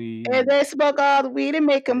all the weed. And they smoke all the weed. It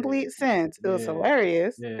made complete sense. It was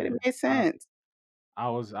hilarious, but it made sense. I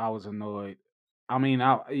was annoyed. I mean,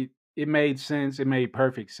 it made sense. It made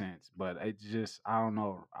perfect sense, but it's just I don't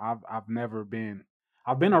know. I've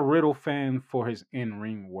been a Riddle fan for his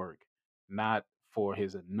in-ring work, not for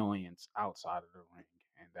his annoyance outside of the ring,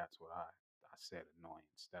 and that's what I said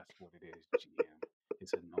annoyance. That's what it is, GM.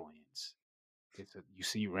 It's annoyance. You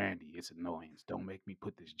see Randy, it's annoyance. Don't make me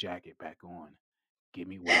put this jacket back on. Give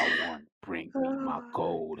me what I want. Bring me my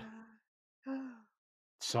gold.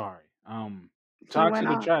 Sorry. Toxic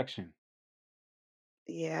Attraction.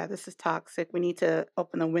 Yeah, this is toxic. We need to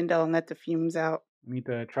open the window and let the fumes out. We need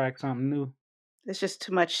to attract something new. There's just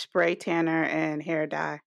too much spray tanner and hair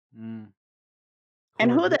dye. And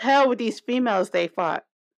who the hell were these females they fought?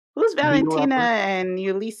 Who's Valentina and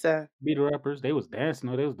Yulisa? Beater uppers. They was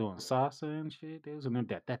dancing. They was doing salsa and shit. They was in them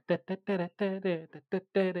they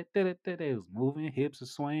was moving, hips are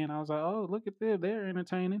swaying. I was like, oh, look at them. They're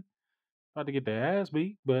entertaining. About to get their ass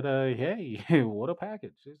beat, but hey, what a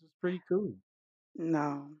package. This is pretty cool.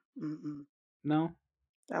 No. No?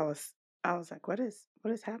 I was like, what is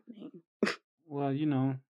happening? Well,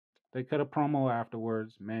 they cut a promo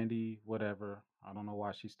afterwards. Mandy, whatever. I don't know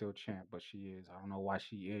why she's still champ, but she is. I don't know why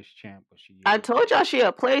she is champ, but she is. I told y'all she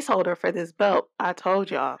a placeholder for this belt. I told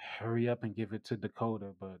y'all. Hurry up and give it to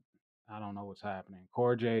Dakota, but I don't know what's happening.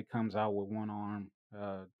 Cora Jade comes out with one arm.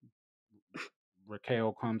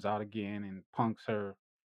 Raquel comes out again and punks her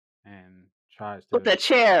and tries to... With a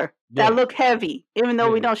chair that looked heavy, even though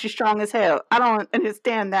we know she's strong as hell. I don't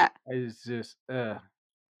understand that. It's just, it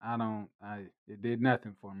did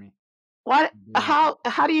nothing for me. What? How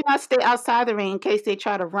do you not stay outside the ring in case they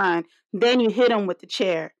try to run? Then you hit them with the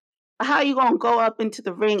chair. How are you gonna go up into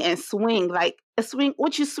the ring and swing like a swing?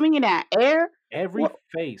 What you swinging at? Air? Every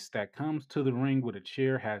face that comes to the ring with a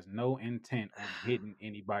chair has no intent on hitting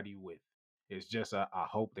anybody with. It's just I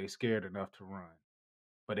hope they scared enough to run.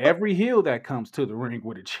 But every heel that comes to the ring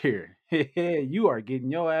with a chair, you are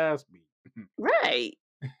getting your ass beat. Right.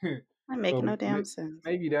 That makes no damn sense.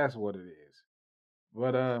 Maybe that's what it is.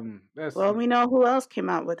 But that's... Well, we know who else came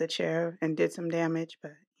out with a chair and did some damage,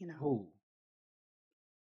 but Who?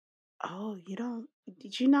 Oh,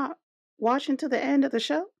 did you not watch until the end of the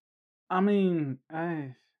show? I mean,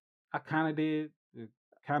 I kind of did,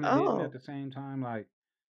 kind of didn't at Oh, the same time. Like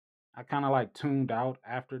I kind of like tuned out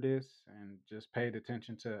after this and just paid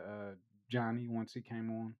attention to Johnny once he came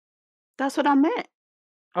on. that's what I meant.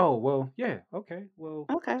 Oh well, yeah, okay, well,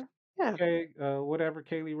 Okay. Yeah. okay, whatever,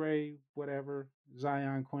 Kaylee Ray, whatever,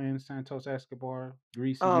 Zion Quinn, Santos Escobar,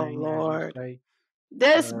 Greasy Oh Yang, as you Lord. say.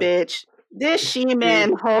 This Uh, bitch, this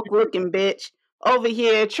She-Man Hulk looking bitch over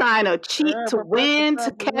here trying to cheat to win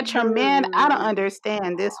to catch her man. I don't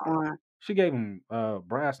understand this one. she gave him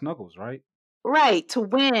brass knuckles, right? Right, to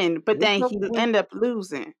win, but What's then up he with end up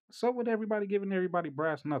losing. everybody giving everybody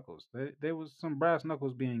brass knuckles? There was some brass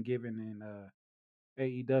knuckles being given in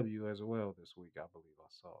AEW as well this week, I believe I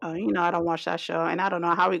saw. Oh, I don't watch that show, and I don't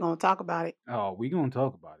know how we gonna talk about it. Oh, we gonna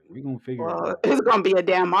talk about it. We gonna figure it Well, out. it's gonna be a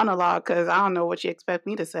damn monologue because I don't know what you expect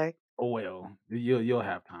me to say. Oh well, you'll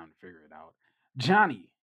have time to figure it out. Johnny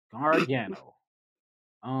Gargano.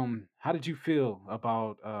 How did you feel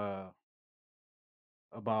about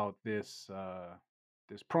this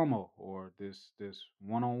promo or this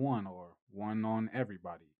one on one or one on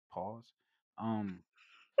everybody? Pause. Um,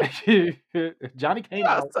 Johnny came You're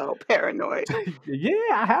out. so paranoid. Yeah,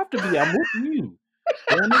 I have to be. I'm with you.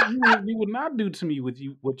 Damn it, you would not do to me with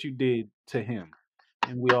you what you did to him,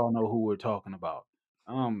 and we all know who we're talking about.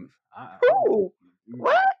 I Who? mm,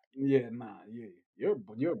 What? yeah, nah, yeah, you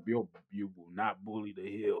will not bully the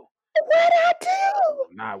hill. What I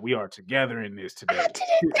do? Nah, we are together in this I today.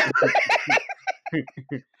 didn't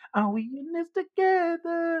do Are we in this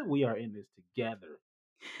together? We are in this together.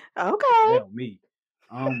 Okay. Hell me.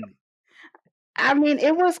 Um, I mean,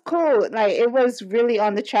 it was cool. Like it was really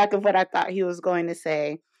on the track of what I thought he was going to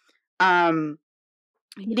say. Um,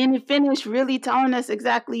 he didn't finish really telling us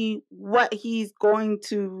exactly what he's going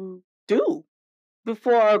to do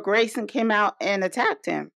before Grayson came out and attacked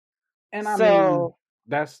him. and I mean, So,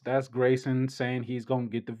 that's Grayson saying he's gonna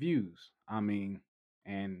get the views. I mean,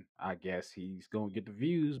 and I guess he's gonna get the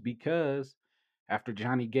views because after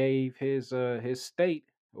Johnny gave his state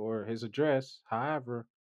or his address, however,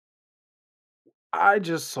 I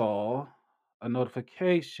just saw a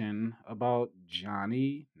notification about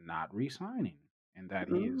Johnny not resigning and that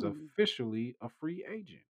he is mm, officially a free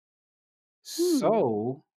agent. hmm.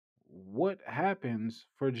 So, what happens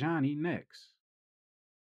for Johnny next?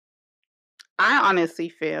 I honestly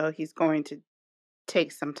feel he's going to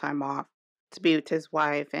take some time off to be with his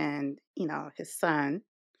wife and, his son.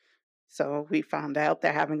 So we found out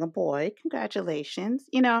they're having a boy. Congratulations.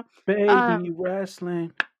 Um, Baby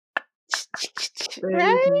wrestling,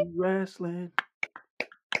 right? baby wrestling.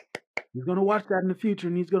 He's gonna watch that in the future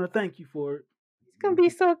and he's gonna thank you for it. It's gonna be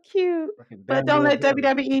so cute. Fucking But don't Daniel let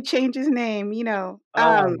Brother. WWE change his name.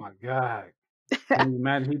 Oh my god. Can you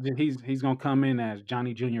imagine he's gonna come in as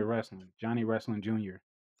Johnny Jr. Wrestling, Johnny Wrestling Jr.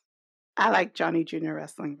 I like Johnny Jr.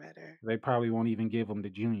 Wrestling better. They probably won't even give him the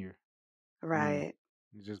junior. Right.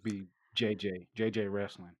 It'll just be JJ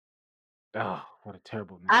Wrestling. Oh, what a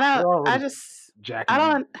terrible name. I don't They're I already just jacking I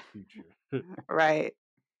him don't up in the future. right.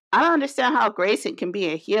 I don't understand how Grayson can be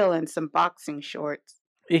a heel in some boxing shorts.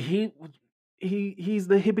 he he's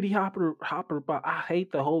the hippity hopper, but I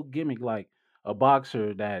hate the whole gimmick like a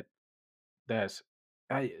boxer that's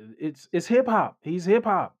it's hip hop. He's hip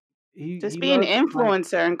hop. Just He be an loves like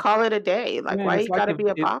influencer and call it a day. Like man, why you gotta be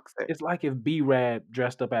a boxer? it's like if B Rad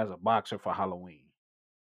dressed up as a boxer for Halloween.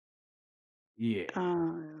 Yeah.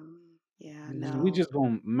 Yeah, We no. just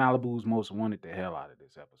gonna Malibu's most wanted the hell out of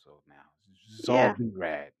this episode now. It's all Yeah, B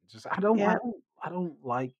Rad. Just yeah. I don't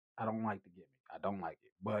like the gimmick. I don't like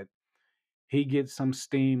it. But he gets some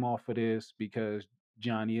steam off of this because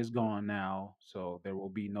Johnny is gone now, so there will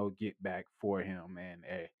be no get back for him, and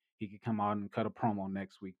he could come out and cut a promo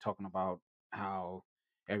next week talking about how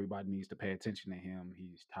everybody needs to pay attention to him.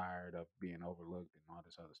 He's tired of being overlooked and all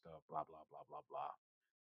this other stuff. Blah blah blah blah blah.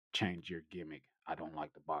 Change your gimmick. I don't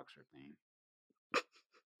like the boxer thing.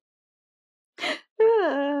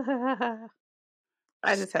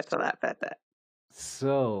 I just had to laugh at that.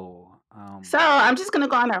 So, So I'm just gonna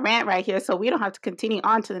go on a rant right here, so we don't have to continue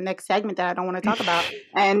on to the next segment that I don't want to talk about,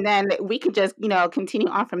 and then we can just continue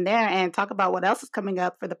on from there and talk about what else is coming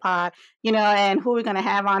up for the pod, and who we're gonna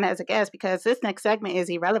have on as a guest because this next segment is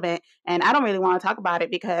irrelevant, and I don't really want to talk about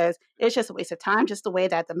it because it's just a waste of time, just the way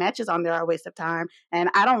that the matches on there are a waste of time, and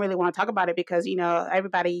I don't really want to talk about it because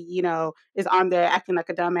everybody is on there acting like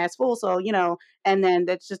a dumbass fool, so and then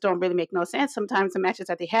that just don't really make no sense sometimes the matches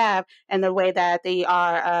that they have and the way that they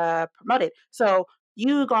are promoted. So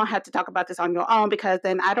you're going to have to talk about this on your own because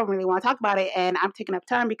then I don't really want to talk about it and I'm taking up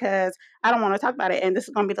time because I don't want to talk about it. And this is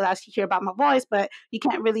going to be the last you hear about my voice, but you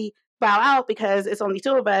can't really bow out because it's only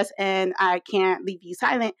two of us and I can't leave you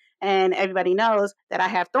silent and everybody knows that I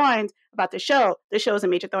have thorns about the show. The show is a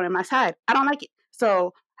major thorn in my side. I don't like it.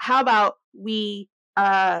 So how about you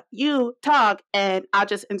talk and I'll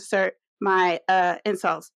just insert my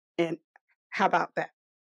insults in. How about that?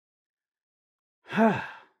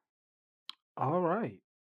 All right.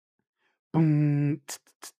 And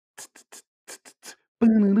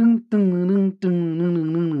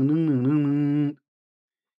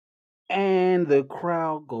the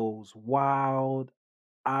crowd goes wild.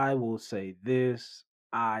 I will say this.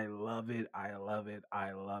 I love it. I love it.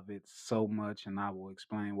 I love it so much. And I will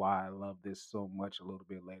explain why I love this so much a little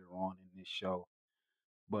bit later on in this show.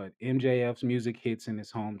 But MJF's music hits in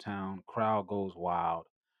his hometown. Crowd goes wild.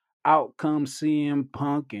 Out comes CM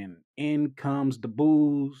Punk and in comes the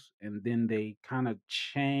boos. And then they kind of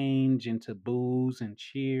change into boos and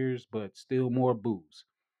cheers, but still more boos.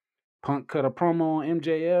 Punk cut a promo on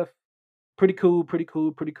MJF. Pretty cool, pretty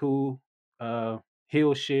cool, pretty cool.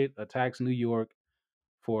 Heel shit, attacks New York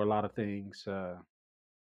for a lot of things.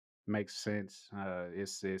 Makes sense.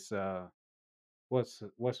 It's what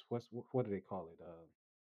do they call it?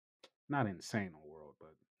 Not insane world,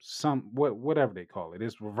 but whatever they call it.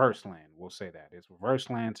 It's reverse land. We'll say that. It's reverse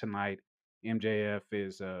land tonight. MJF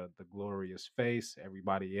is the glorious face.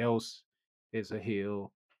 Everybody else is a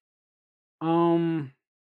heel.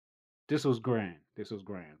 This was grand. This was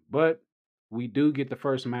grand. But we do get the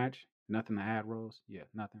first match. Nothing to add, Rose. Yeah,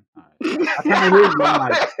 nothing. All right. I kind of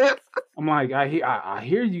hear you. I'm like, I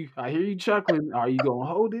hear you. I hear you chuckling. Are you gonna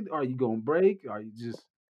hold it? Are you gonna break? Are you just?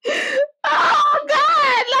 Oh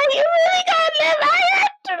God! Like you really got to let my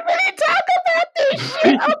head to really talk about this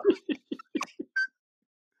shit.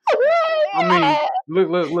 I mean,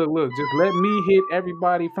 look. Just let me hit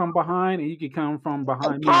everybody from behind, and you can come from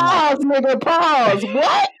behind Pause, me. nigga. Pause.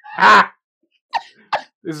 What?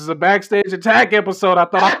 This is a backstage attack episode. I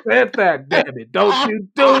thought I said that. Damn it! Don't you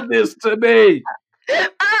do this to me?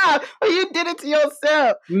 You did it to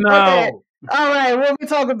yourself. No. Okay. All right. What are we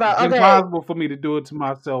talking about? It's impossible for me to do it to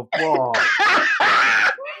myself. Oh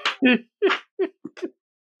God.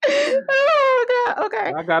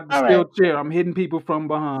 Okay. I got the steel chair. I'm hitting people from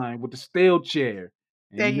behind with the steel chair.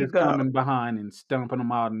 And there you just go. Coming behind and stumping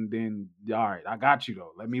them out, and then all right, I got you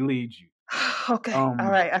though. Let me lead you. Okay. All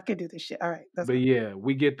right, I can do this shit. All right. But yeah,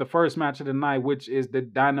 we get the first match of the night, which is the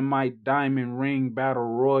Dynamite Diamond Ring Battle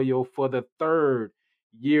Royal for the third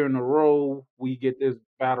year in a row. We get this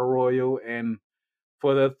Battle Royal, and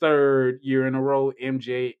for the third year in a row,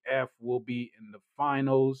 MJF will be in the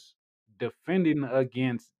finals, defending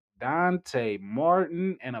against Dante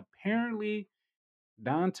Martin, and apparently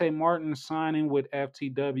Dante Martin signing with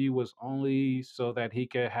FTW was only so that he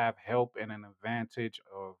could have help and an advantage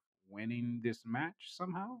of winning this match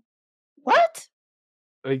somehow. What?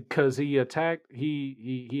 Because he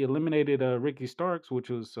eliminated Ricky Starks, which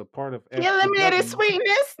was a part of FTW. He eliminated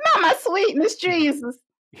Sweetness? Not my Sweetness, Jesus.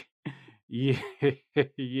 Yeah,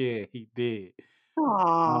 he did.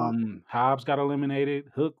 Aww. Hobbs got eliminated.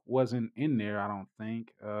 Hook wasn't in there, I don't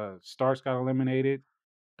think. Starks got eliminated.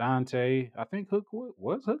 Dante, I think Hook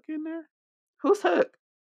was Hook in there. Who's Hook?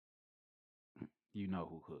 You know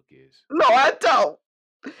who Hook is. No, I don't.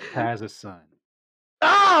 Taz's son.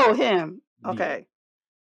 Oh, him. Okay.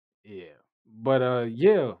 Yeah. But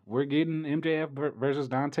yeah, we're getting MJF versus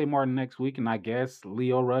Dante Martin next week, and I guess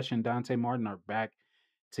Lio Rush and Dante Martin are back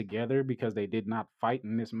together because they did not fight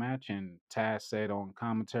in this match. And Taz said on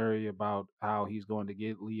commentary about how he's going to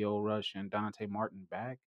get Lio Rush and Dante Martin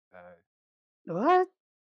back. What?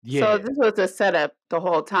 Yeah. So this was a setup the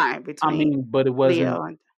whole time between. I mean, but it wasn't. Lio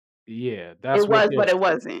and... Yeah, that's it was, but it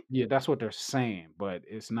wasn't. Yeah, that's what they're saying, but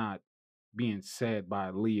it's not being said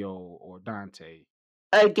by Lio or Dante.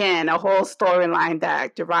 Again, a whole storyline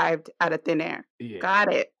that derived out of thin air. Yeah.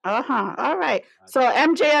 Got it. All right. So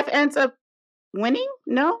MJF ends up winning?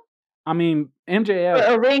 No? I mean, MJF...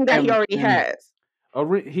 a ring that he already has.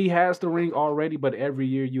 He has the ring already, but every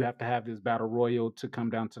year you have to have this battle royal to come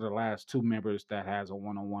down to the last two members that has a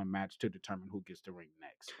one-on-one match to determine who gets the ring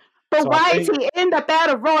next. But why is he in the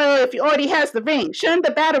battle royal if he already has the ring? Shouldn't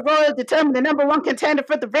the battle royal determine the number one contender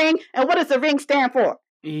for the ring? And what does the ring stand for?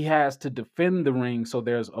 He has to defend the ring, so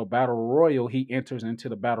there's a battle royal. He enters into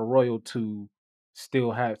the battle royal to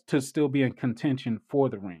still be in contention for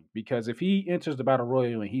the ring. Because if he enters the battle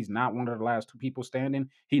royal and he's not one of the last two people standing,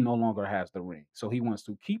 he no longer has the ring. So he wants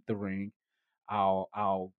to keep the ring.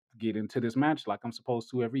 I'll get into this match like I'm supposed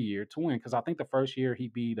to every year to win. Because I think the first year he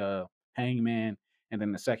beat Hangman, and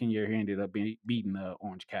then the second year he ended up beating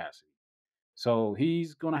Orange Cassidy. So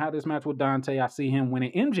he's gonna have this match with Dante. I see him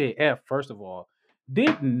winning. MJF, first of all,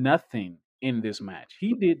 did nothing in this match.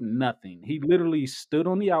 He did nothing. He literally stood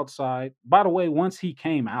on the outside. By the way, once he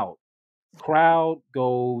came out, crowd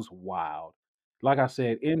goes wild. Like I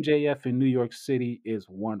said, MJF in New York City is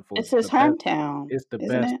wonderful. It's his hometown, It's the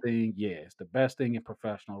isn't best it? thing. Yeah, it's the best thing in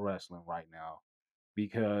professional wrestling right now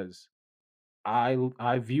because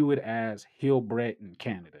I view it as Hillbred in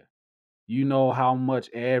Canada. You know how much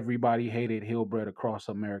everybody hated Hillbred across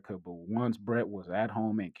America, but once Brett was at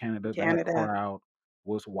home in Canada, that Canada. crowd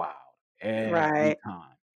was wild every Right.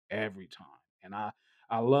 time, every time. And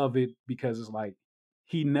I love it because it's like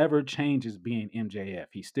he never changes being MJF.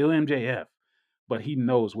 He's still MJF, but he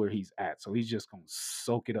knows where he's at, so he's just gonna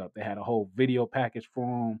soak it up. They had a whole video package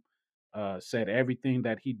for him, said everything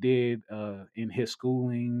that he did in his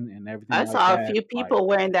schooling and everything I like saw a that. few Like people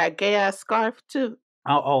wearing that gay ass scarf too.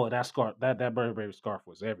 that scarf, that Burberry scarf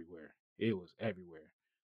was everywhere. It was everywhere.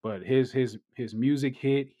 But his music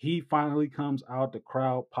hit. He finally comes out. The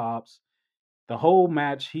crowd pops. The whole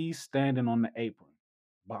match, he's standing on the apron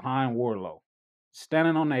behind Warlow,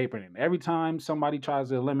 standing on the apron. And every time somebody tries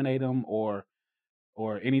to eliminate him or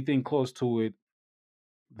anything close to it,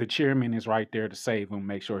 the chairman is right there to save him,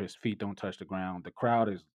 make sure his feet don't touch the ground. The crowd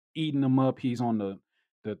is eating him up. He's on the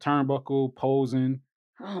turnbuckle posing.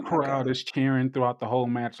 Oh my Crowd god. is cheering throughout the whole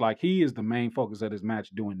match. Like he is the main focus of this match,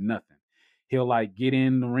 doing nothing. He'll like get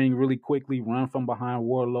in the ring really quickly, run from behind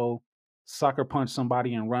Warlow, sucker punch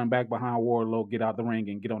somebody, and run back behind Warlow, get out the ring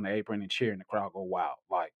and get on the apron and cheer, and the crowd go wild.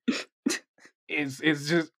 Like it's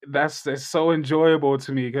just that's so enjoyable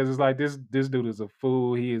to me because it's like this dude is a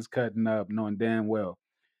fool. He is cutting up, knowing damn well.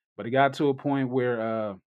 But it got to a point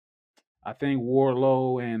where I think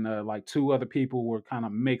Warlow and like two other people were kind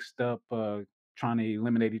of mixed up, trying to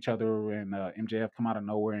eliminate each other, and MJF come out of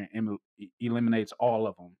nowhere and eliminates all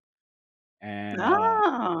of them. And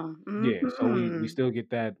Ah. yeah, so we Mhm. still get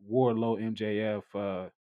that Warlow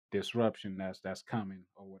MJF disruption that's coming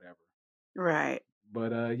or whatever. Right.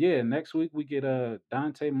 But yeah, next week we get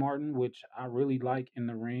Dante Martin, which I really like in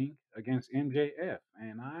the ring against MJF,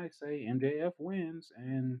 and I say MJF wins,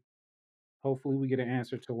 and hopefully we get an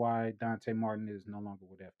answer to why Dante Martin is no longer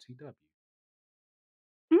with FTW.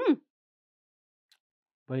 Mm.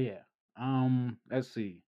 But yeah, let's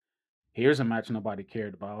see. Here's a match nobody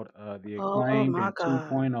cared about. The Oh Acclaimed my in god.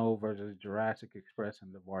 2.0 versus Jurassic Express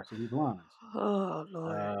and the Varsity Blondes. Oh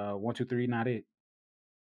Lord. 1, 2, 3, not it.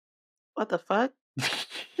 What the fuck?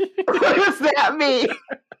 What does that mean?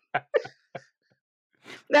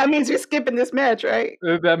 That means you're skipping this match, right?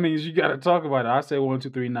 That means you got to talk about it. I said 1, 2,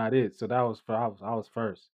 3, not it. So that was for I was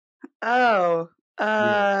first. Oh.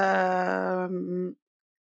 Yeah.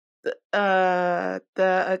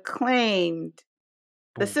 The Acclaimed.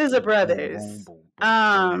 The Boom, Scissor boom, boom, boom, Brothers. boom, boom,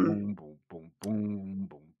 Um boom, boom, boom, boom,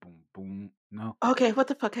 boom, boom, boom. No, okay, what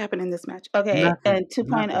the fuck happened in this match? Okay, nothing, and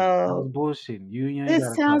nothing. I 2.0. was bullshitting. You ain't got This to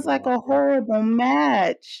talk sounds like about a this. horrible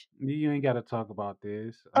match. You ain't got to talk about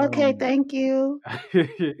this. Okay, thank you.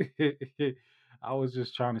 I was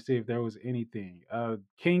just trying to see if there was anything.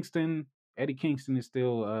 Kingston, Eddie Kingston is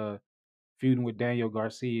still feuding with Daniel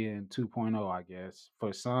Garcia in 2.0, I guess.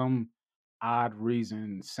 For some odd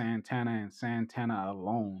reason, Santana and Santana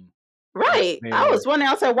alone is Right. I there. was wondering,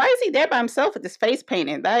 I was like, why is he there by himself with his face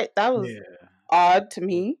painted? That was Yeah, odd to was,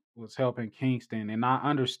 me. was helping Kingston, and I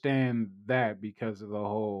understand that because of the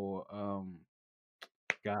whole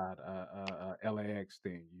LAX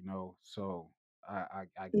thing, you know. So I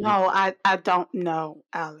get No, I don't know,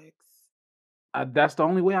 Alex. that's the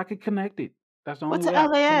only way I could connect it. That's the only What's a way I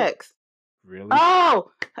could connect. LAX? Really?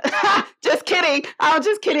 Oh, just kidding. Oh,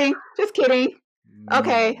 just kidding. Just kidding.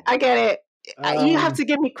 Okay, No. I get it. You have Um. to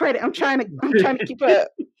give me credit. I'm trying to keep up.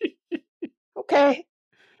 Okay.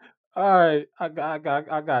 All right, I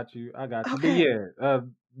got you. I got you. But Okay. yeah,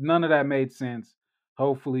 none of that made sense.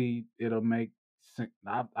 Hopefully, it'll make sense.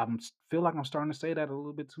 Feel like I'm starting to say that a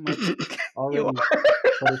little bit too much You already are.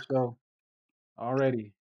 for the show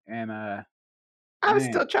already. And I'm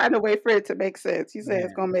man, still trying to wait for it to make sense. You say it's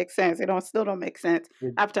man, gonna make sense. It don't still don't make sense.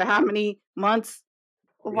 it, After how many months?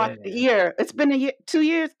 yeah, What year? It's been a year, 2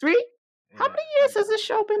 years, three? How yeah, many years has this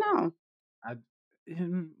show been on? I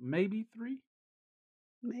maybe three,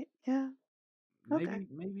 Yeah. Okay.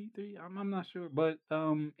 maybe three. I'm not sure, but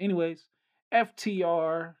anyways,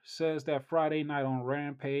 FTR says that Friday night on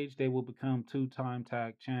Rampage they will become two-time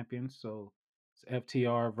tag champions. So it's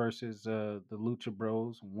FTR versus the Lucha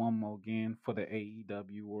Bros one more again for the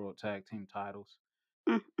AEW World Tag Team titles.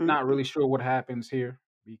 Mm, mm, Not really mm. sure what happens here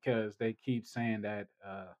because they keep saying that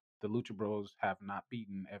the Lucha Bros have not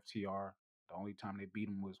beaten FTR. The only time they beat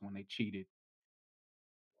them was when they cheated,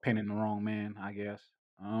 pinning the wrong man, I guess.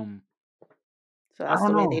 Um, So I that's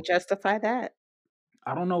don't the way they know. justify that.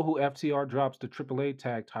 I don't know who FTR drops the AAA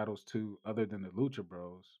tag titles to other than the Lucha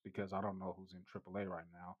Bros because I don't know who's in AAA right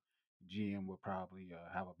now. GM would probably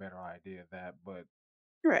have a better idea of that, but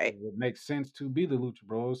Right. it would make sense to be the Lucha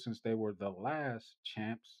Bros since they were the last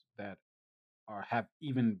champs that are have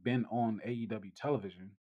even been on AEW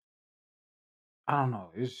television. I don't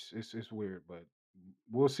know. It's weird, but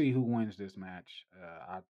we'll see who wins this match.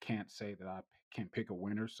 I can't say that can pick a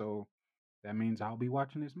winner, so that means I'll be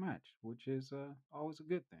watching this match, which is always a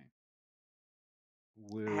good thing.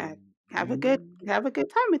 Will Ha- you? have a good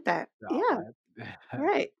time with that. All Yeah. right.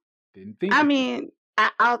 Right. Didn't think I of it. mean,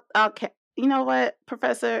 you know what,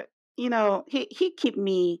 Professor, he keep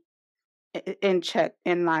me in check,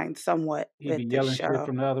 in line somewhat He be with this yelling shit show.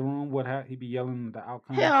 from the other room. He be yelling the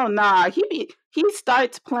outcome? Hell nah. He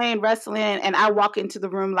starts playing wrestling and I walk into the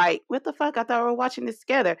room like, what the fuck? I thought we were watching this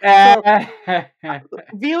together. So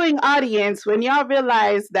viewing audience, when y'all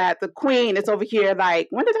realize that the queen is over here, like,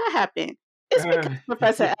 when did that happen? It's because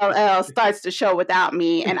Professor LL starts the show without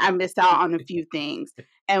me and I missed out on a few things.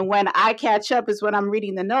 And when I catch up is when I'm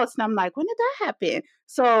reading the notes and I'm like, when did that happen?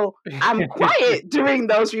 So I'm quiet during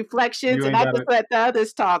those reflections you and ain't I got just it. let the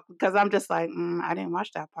others talk because I'm just like, I didn't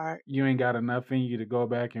watch that part. You ain't got enough in you to go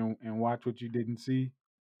back and watch what you didn't see,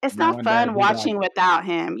 It's not knowing that fun he like, watching without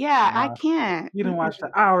him. Yeah, I nah, can't. you didn't watch the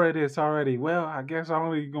Mm-mm. hour of this already. Well, I guess I'm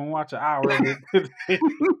only gonna watch an hour of it.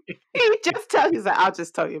 He's like, I'll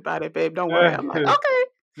just tell you about it, babe. Don't worry. I'm like, okay,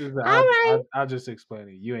 all right. I'll just explain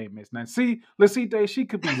it. You ain't missed nothing. See, Lasite, she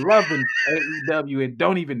could be loving AEW and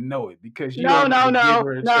don't even know it because you No, ain't no, gonna give no,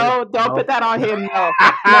 her a chance no. to Don't know. put that on him. No,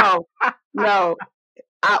 no, no.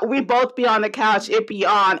 We both be on the couch, it be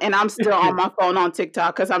on, and I'm still on my phone on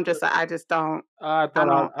TikTok because I'm just, I just don't, I I thought don't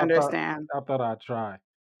I thought understand. I thought I'd try.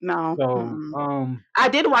 No. So, Mm-mm. I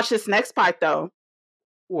did watch this next part though.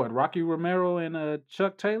 what? Rocky Romero and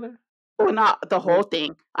Chuck Taylor? Well, not the whole Well,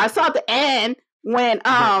 thing. I saw the end when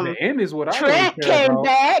the end is what I really Trent care came about.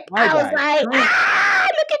 back. My I was guy,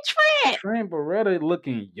 like, look at Trent. Trent Beretta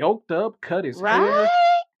looking yoked up, cut his hair. Right?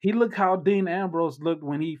 He looked how Dean Ambrose looked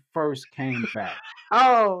when he first came back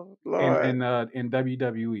Oh in Lord. in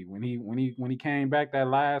WWE when he came back that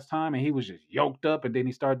last time and he was just yoked up and then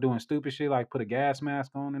he started doing stupid shit like put a gas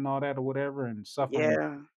mask on and all that or whatever and suffering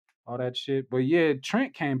Yeah. all that shit. But yeah,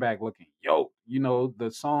 Trent came back looking yoked. You know, the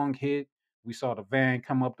song hit. We saw the van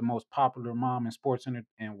come up, the most popular mom in sports and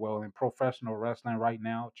well in professional wrestling right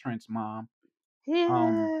now, Trent's mom.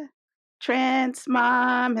 Um, Yeah. Trent's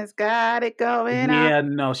mom has got it going on. yeah,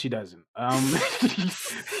 no, she doesn't.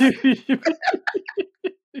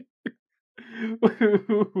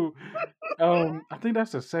 I think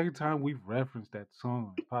that's the second time we've referenced that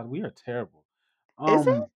song. We are terrible. Is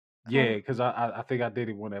it? Yeah, Okay. because I think I did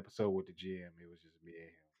it one episode with the GM. It was just me and him.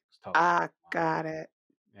 It was talking I about mom. got it.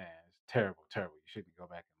 Yeah, it's terrible, terrible. You shouldn't go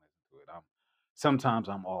back and listen to it. Sometimes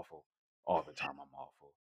I'm awful. All the time I'm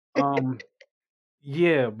awful.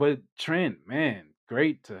 Yeah, but Trent, man,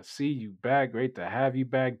 great to see you back. Great to have you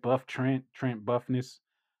back. Buff Trent Buffness.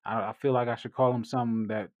 I feel like I should call him something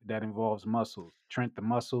that involves muscles. Trent the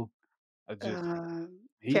Muscle. I just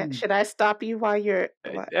he. Should I stop you while you're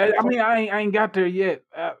what? I mean, I ain't got there yet.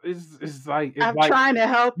 It's I'm like trying to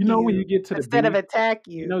help you know when you you get to the instead of beach. attack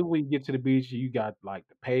You you. know when you get to the beach, you got like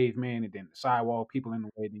the pavement and then the sidewalk, people in the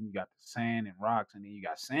way. Then you got the sand and rocks, and then you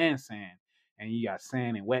got sand, and you got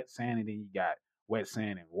sand and wet sand, and then you got wet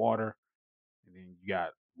sand and water, and then you got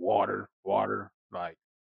water. Like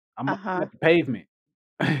I'm Uh-huh. at the pavement.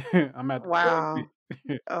 I'm at the Wow.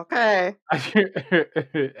 pavement. Okay.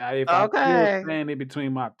 If I feel Okay. sand in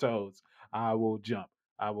between my toes, I will jump.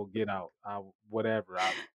 I will get out. Whatever.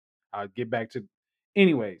 I'll get back to.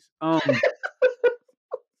 Anyways,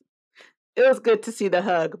 It was good to see the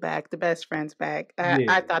hug back, the best friends back. I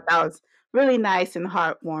yeah. thought that was really nice and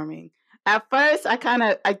heartwarming. At first,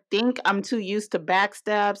 I think I'm too used to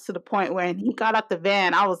backstabs to the point where when he got out the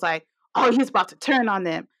van, I was like, oh, he's about to turn on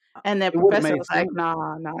them. And then It would have Professor made was like, sense.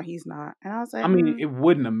 no, no, he's not. And I was I like, mean, it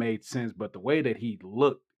wouldn't have made sense, but the way that he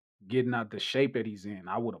looked, getting out the shape that he's in,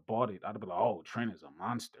 I would have bought it. I'd have been like, "Oh, Trent is a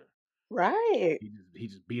monster. right. He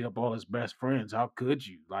just beat up all his best friends. How could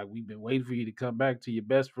you? Like we've been waiting for you to come back to your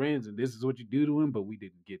best friends, and this is what you do to him." But we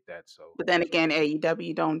didn't get that. So, But then again,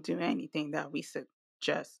 AEW don't do anything that we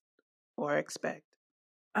suggest or expect.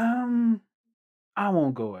 um, I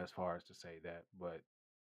won't go as far as to say that, but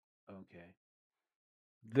okay.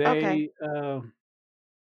 Okay.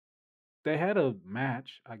 They had a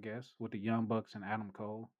match, I guess, with the Young Bucks and Adam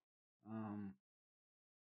Cole. Um,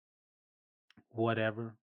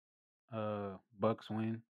 whatever. Bucks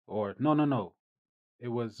win, or no. It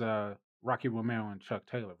was Rocky Romero and Chuck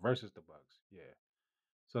Taylor versus the Bucks. Yeah.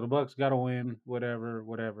 So the Bucks got to win.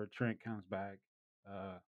 Whatever. Trent comes back.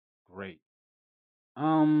 Great.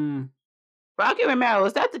 Rocky Romero,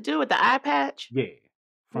 is that the dude with the eye patch? Yeah.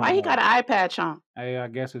 Why he got an eye patch on? I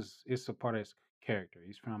guess it's a part of his character.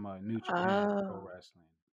 He's from New Japan Pro Wrestling.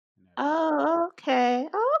 Oh, okay.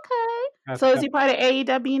 So is he part of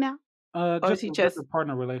AEW now? Or is he just a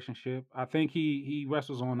partner relationship. I think he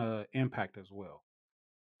wrestles on Impact as well.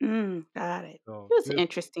 Got it. So he was an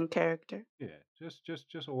interesting character. Yeah,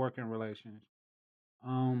 just a working relationship.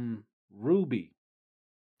 Ruby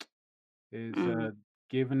is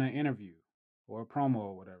giving an interview or a promo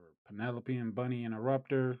or whatever. Penelope and Bunny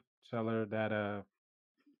interrupt her, tell her that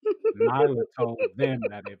Nyla told them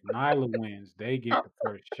that if Nyla wins, they get the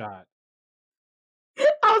first shot.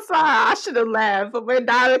 I'm sorry, I should have laughed, but when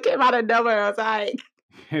Nyla came out of nowhere, I was like,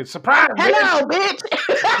 surprise, hello, bitch.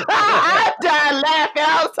 I died laughing.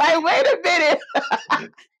 I was like, wait a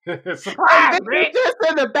minute. Surprise, bitch. Just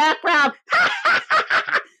in the background.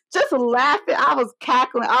 Just laughing. I was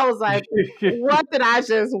cackling. I was like, what did I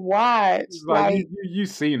just watch? Like you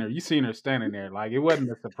seen her. You seen her standing there. Like, it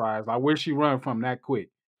wasn't a surprise. Like, where'd she run from that quick?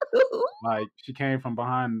 Like, she came from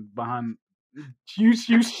behind. You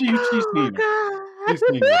seen her. She seen her.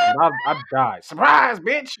 I died. Surprise,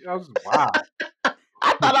 bitch. I was wow.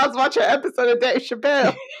 I thought I was watching an episode of Dave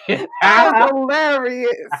Chappelle. That was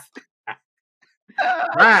hilarious.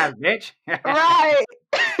 Surprise, bitch. Right.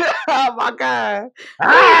 Oh my God.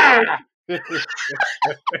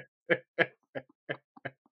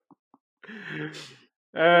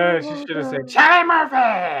 She should have said Charlie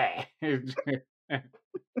Murphy.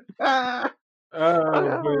 But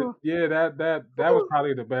yeah, that was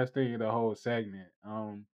probably the best thing in the whole segment.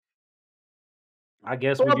 I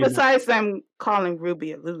guess. Well, besides them calling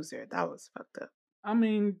Ruby a loser, that was fucked up. I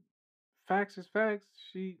mean, facts is facts.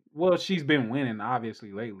 She's been winning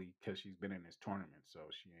obviously lately because she's been in this tournament, so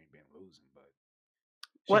she ain't been losing. But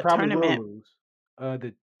she what probably tournament? will lose.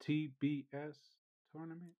 The TBS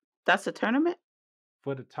tournament. That's a tournament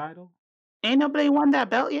for the title. Ain't nobody won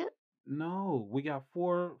that belt yet. No, we got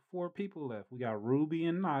four people left. We got Ruby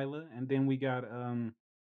and Nyla, and then we got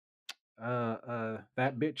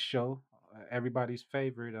that bitch show, everybody's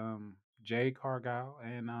favorite, Jade Cargill,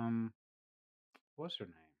 and what's her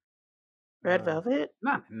name? Red Velvet?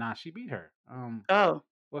 Nah, she beat her. Oh.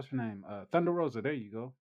 What's her name? Thunder Rosa. There you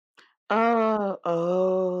go.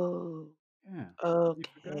 Oh. Yeah.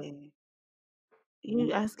 Okay.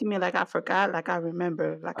 You asking me like I forgot, like I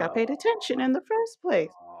remember, like I paid attention in the first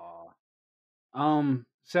place.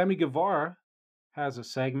 Sammy Guevara has a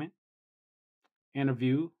segment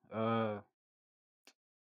interview.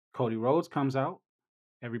 Cody Rhodes comes out.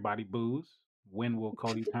 Everybody boos. When will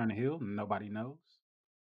Cody turn the heel? Nobody knows.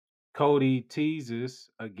 Cody teases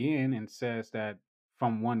again and says that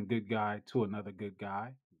from one good guy to another good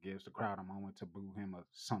guy. Gives the crowd a moment to boo him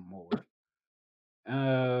some more.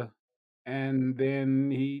 And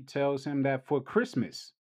then he tells him that for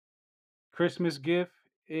Christmas gift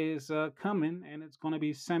is coming, and it's going to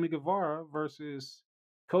be Sammy Guevara versus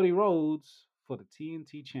Cody Rhodes for the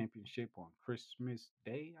TNT Championship on Christmas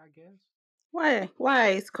Day, I guess. Why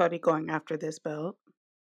is Cody going after this belt?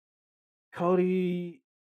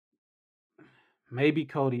 Maybe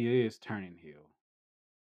Cody is turning heel,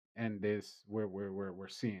 and this we're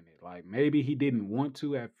seeing it. Like, maybe he didn't want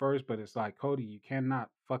to at first, but it's like, Cody, you cannot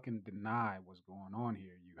fucking deny what's going on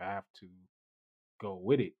here. You have to go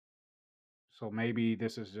with it. So maybe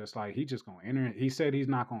this is just like, he's just gonna enter. He said he's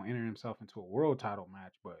not gonna enter himself into a world title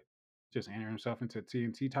match, but just enter himself into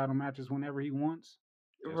TNT title matches whenever he wants.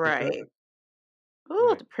 Right.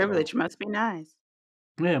 Oh, the privilege must be nice.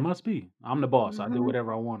 Yeah, it must be. I'm the boss. I do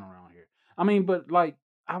whatever I want around here. I mean, but like,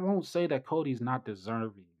 I won't say that Cody's not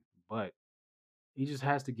deserving, but he just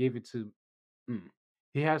has to give it to.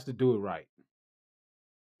 He has to do it right.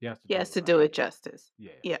 He has to do it justice.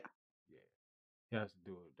 Yeah. Yeah. He has to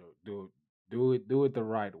do it the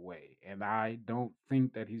right way, and I don't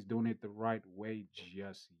think that he's doing it the right way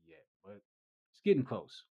just yet, but it's getting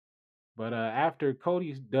close. But after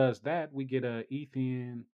Cody does that, we get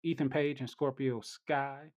Ethan Page and Scorpio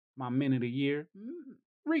Sky, my men of the year.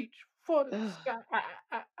 Reach for the sky.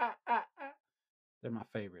 They're my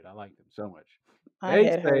favorite. I like them so much. They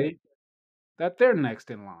say that they're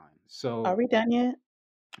next in line. So are we done yet?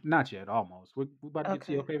 Not yet. Almost. We're about to get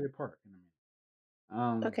to your favorite part in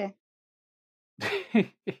a minute. Okay.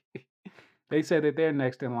 They said that they're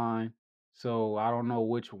next in line. So I don't know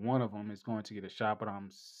which one of them is going to get a shot, but I'm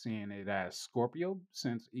seeing it as Scorpio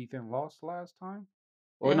since Ethan lost last time.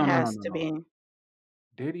 Or no. Has to be.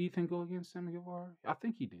 Did Ethan go against Sammy Guevara? I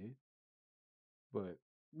think he did. But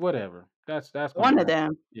whatever. That's one of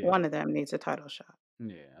them. Yeah. One of them needs a title shot.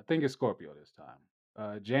 Yeah, I think it's Scorpio this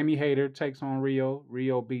time. Jamie Hayter takes on Rio.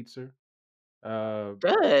 Rio beats her.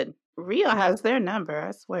 Good. Rio has their number,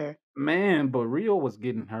 I swear. Man, but Rio was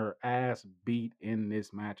getting her ass beat in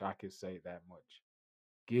this match. I could say that much.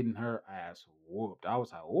 Getting her ass whooped. I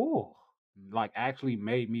was like, oh, like actually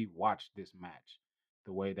made me watch this match.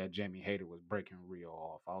 The way that Jamie Hayter was breaking Rio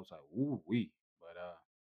off, I was like, ooh wee. But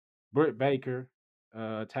Britt Baker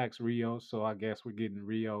attacks Rio, so I guess we're getting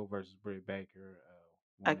Rio versus Britt Baker.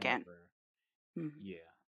 Again. Whenever, Mhm.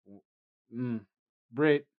 yeah.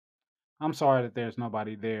 Britt, I'm sorry that there's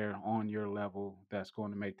nobody there on your level that's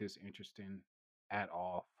going to make this interesting at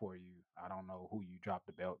all for you. I don't know who you dropped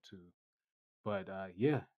the belt to, but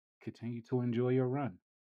yeah, continue to enjoy your run.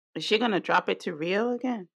 Is she gonna drop it to Rio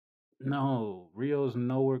again? No, Rio's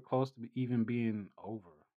nowhere close to even being over.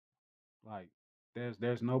 Like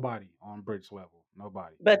there's nobody on Britt's level.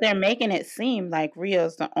 Nobody. But they're making it seem like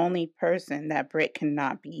Rio's the only person that Britt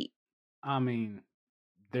cannot beat. I mean,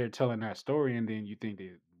 they're telling that story, and then you think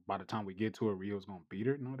that by the time we get to it, Rio's gonna beat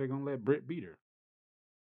her. No, they're gonna let Britt beat her.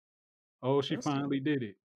 Oh, she We'll see. finally did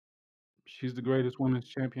it. She's the greatest women's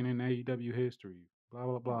champion in AEW history. Blah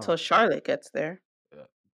blah blah. Until Charlotte gets there. Uh,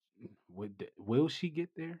 will she get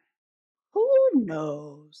there? Who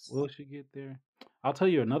knows? Will she get there? I'll tell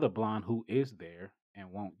you another blonde who is there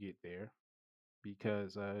and won't get there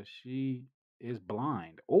because she is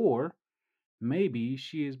blind, or maybe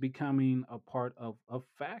she is becoming a part of a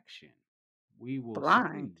faction. We will see.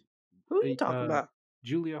 Blind. Who are you talking about?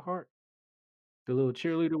 Julia Hart, the little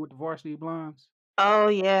cheerleader with the varsity blondes. Oh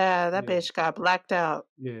yeah, that Yeah. bitch got blacked out.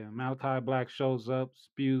 Yeah, Malachi Black shows up,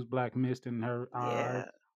 spews black mist in her eyes. Yeah,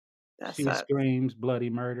 that She sucks. screams bloody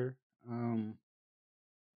murder.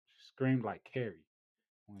 Screamed like Carrie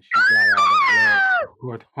when she got all the blood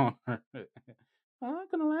poured on her. I'm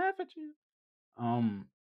not gonna laugh at you.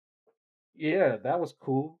 Yeah, that was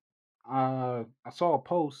cool. I saw a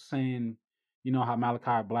post saying, you know how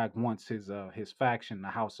Malachi Black wants his faction, the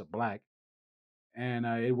House of Black, and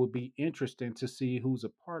it would be interesting to see who's a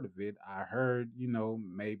part of it. I heard,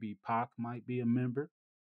 maybe Pac might be a member,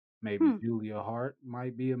 maybe Julia Hart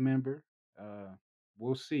might be a member. Uh,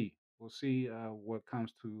 we'll see. We'll see what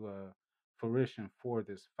comes to fruition for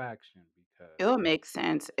this faction because It would make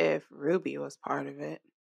sense if Ruby was part of it.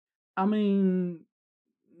 I mean,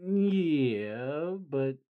 yeah,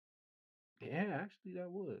 but yeah, actually that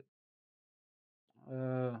would.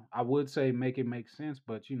 I would say make it make sense,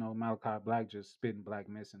 but Malachi Black just spitting black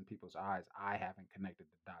mist in people's eyes. I haven't connected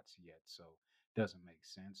the dots yet, so doesn't make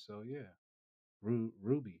sense. So yeah,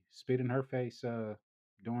 Ruby spit in her face,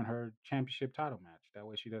 during her championship title match. That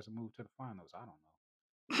way she doesn't move to the finals. I don't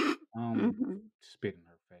know. Spit in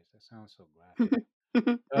her face. That sounds so graphic.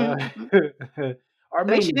 Our At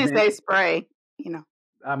least she main didn't event. say spray,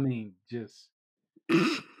 I mean, just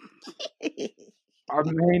our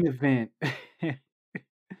main event.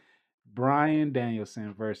 Brian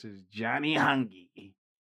Danielson versus Johnny Hungy.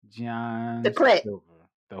 John The clit. Silver.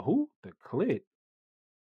 The who? The clit.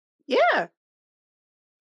 Yeah.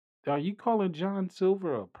 Are you calling John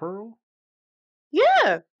Silver a pearl?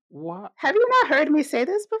 Yeah. What? Have you not heard me say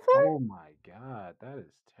this before? Oh my god, that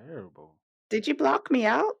is terrible. Did you block me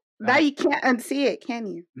out? Now you can't unsee it, can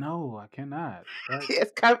you? No, I cannot.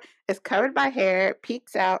 It's covered by hair, it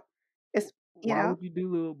peeks out. It's Why would you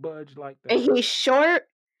do little Budge like that? And he's short,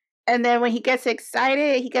 and then when he gets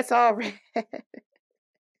excited, he gets all red.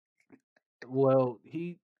 Well,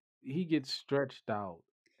 he gets stretched out,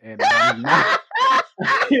 and I'm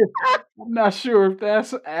not sure if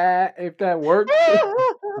that works.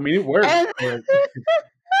 I mean, it works, but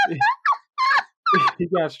he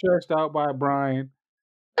got stretched out by Brian.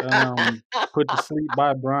 Put to sleep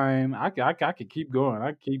by Brian. I could keep going.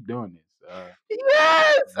 I keep doing this.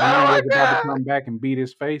 Yes. Brian was about to come back and beat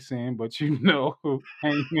his face in, but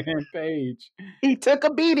Hangman Page. He took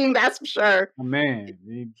a beating, that's for sure. Man,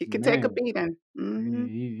 he could take a beating.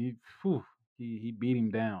 He beat him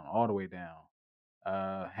down all the way down.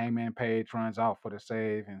 Hangman Page runs out for the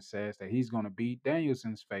save and says that he's going to beat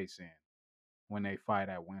Danielson's face in when they fight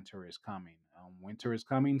at Winter is Coming. Winter is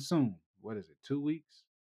coming soon. What is it? 2 weeks?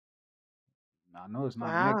 I know it's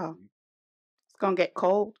not next week. It's gonna get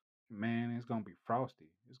cold. Man, it's gonna be frosty.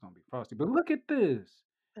 It's gonna be frosty. But look at this.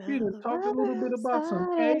 We just talked a little bit about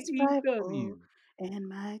some AEW. And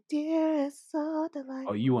my dear is so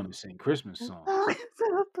delightful. Oh, you want to sing Christmas songs? It's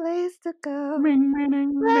a place to go.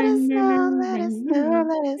 Let us know, let us know,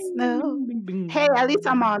 let us know. Hey, at least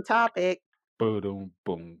I'm on topic. Boom,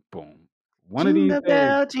 boom, boom. One of these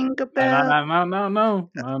days. Jingle bell. No.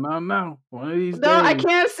 One of these days. No, I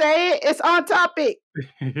can't say it. It's on topic.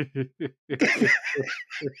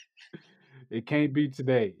 It can't be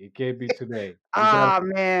today. It can't be today. Oh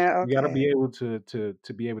man, We gotta okay. be able to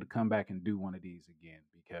be able to come back and do one of these again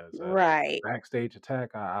because Right. backstage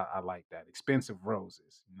attack, I like that. Expensive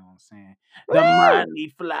roses, you know what I'm saying? The Woo! money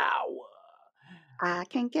flower. I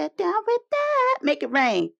can get down with that. Make it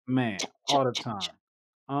rain. Man, Cha, cha, all the cha, cha.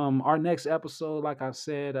 time. Our next episode, like I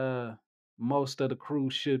said, most of the crew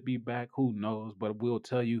should be back. Who knows? But we'll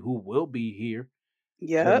tell you who will be here. The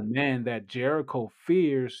Yep. man that Jericho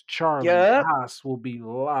fears, Charlie Yep. Haas, will be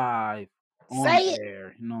live on Say it.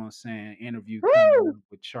 air. You know what I'm saying? Interview coming Woo! up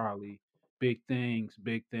with Charlie. Big things,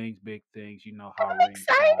 big things, big things. You know how I'm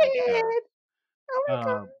ringside does. excited. Oh my Uh,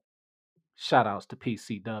 god. Shout outs to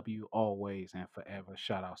PCW always and forever.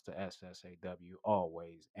 Shout outs to SSAW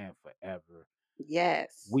always and forever.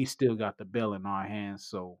 Yes. We still got the bell in our hands,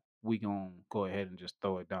 so we gonna go ahead and just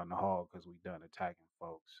throw it down the hall because we done attacking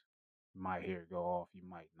folks. You might hear it go off, you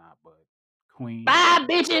might not, but Queen, Bye,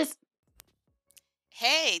 bitches.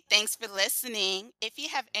 Hey, thanks for listening. If you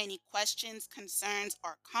have any questions, concerns,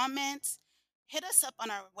 or comments, hit us up on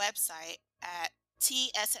our website at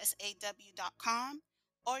tssaw.com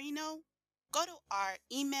or, go to our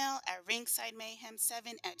email at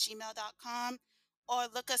ringsidemayhem7@gmail.com or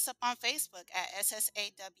look us up on Facebook at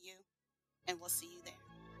SSAW, and we'll see you there.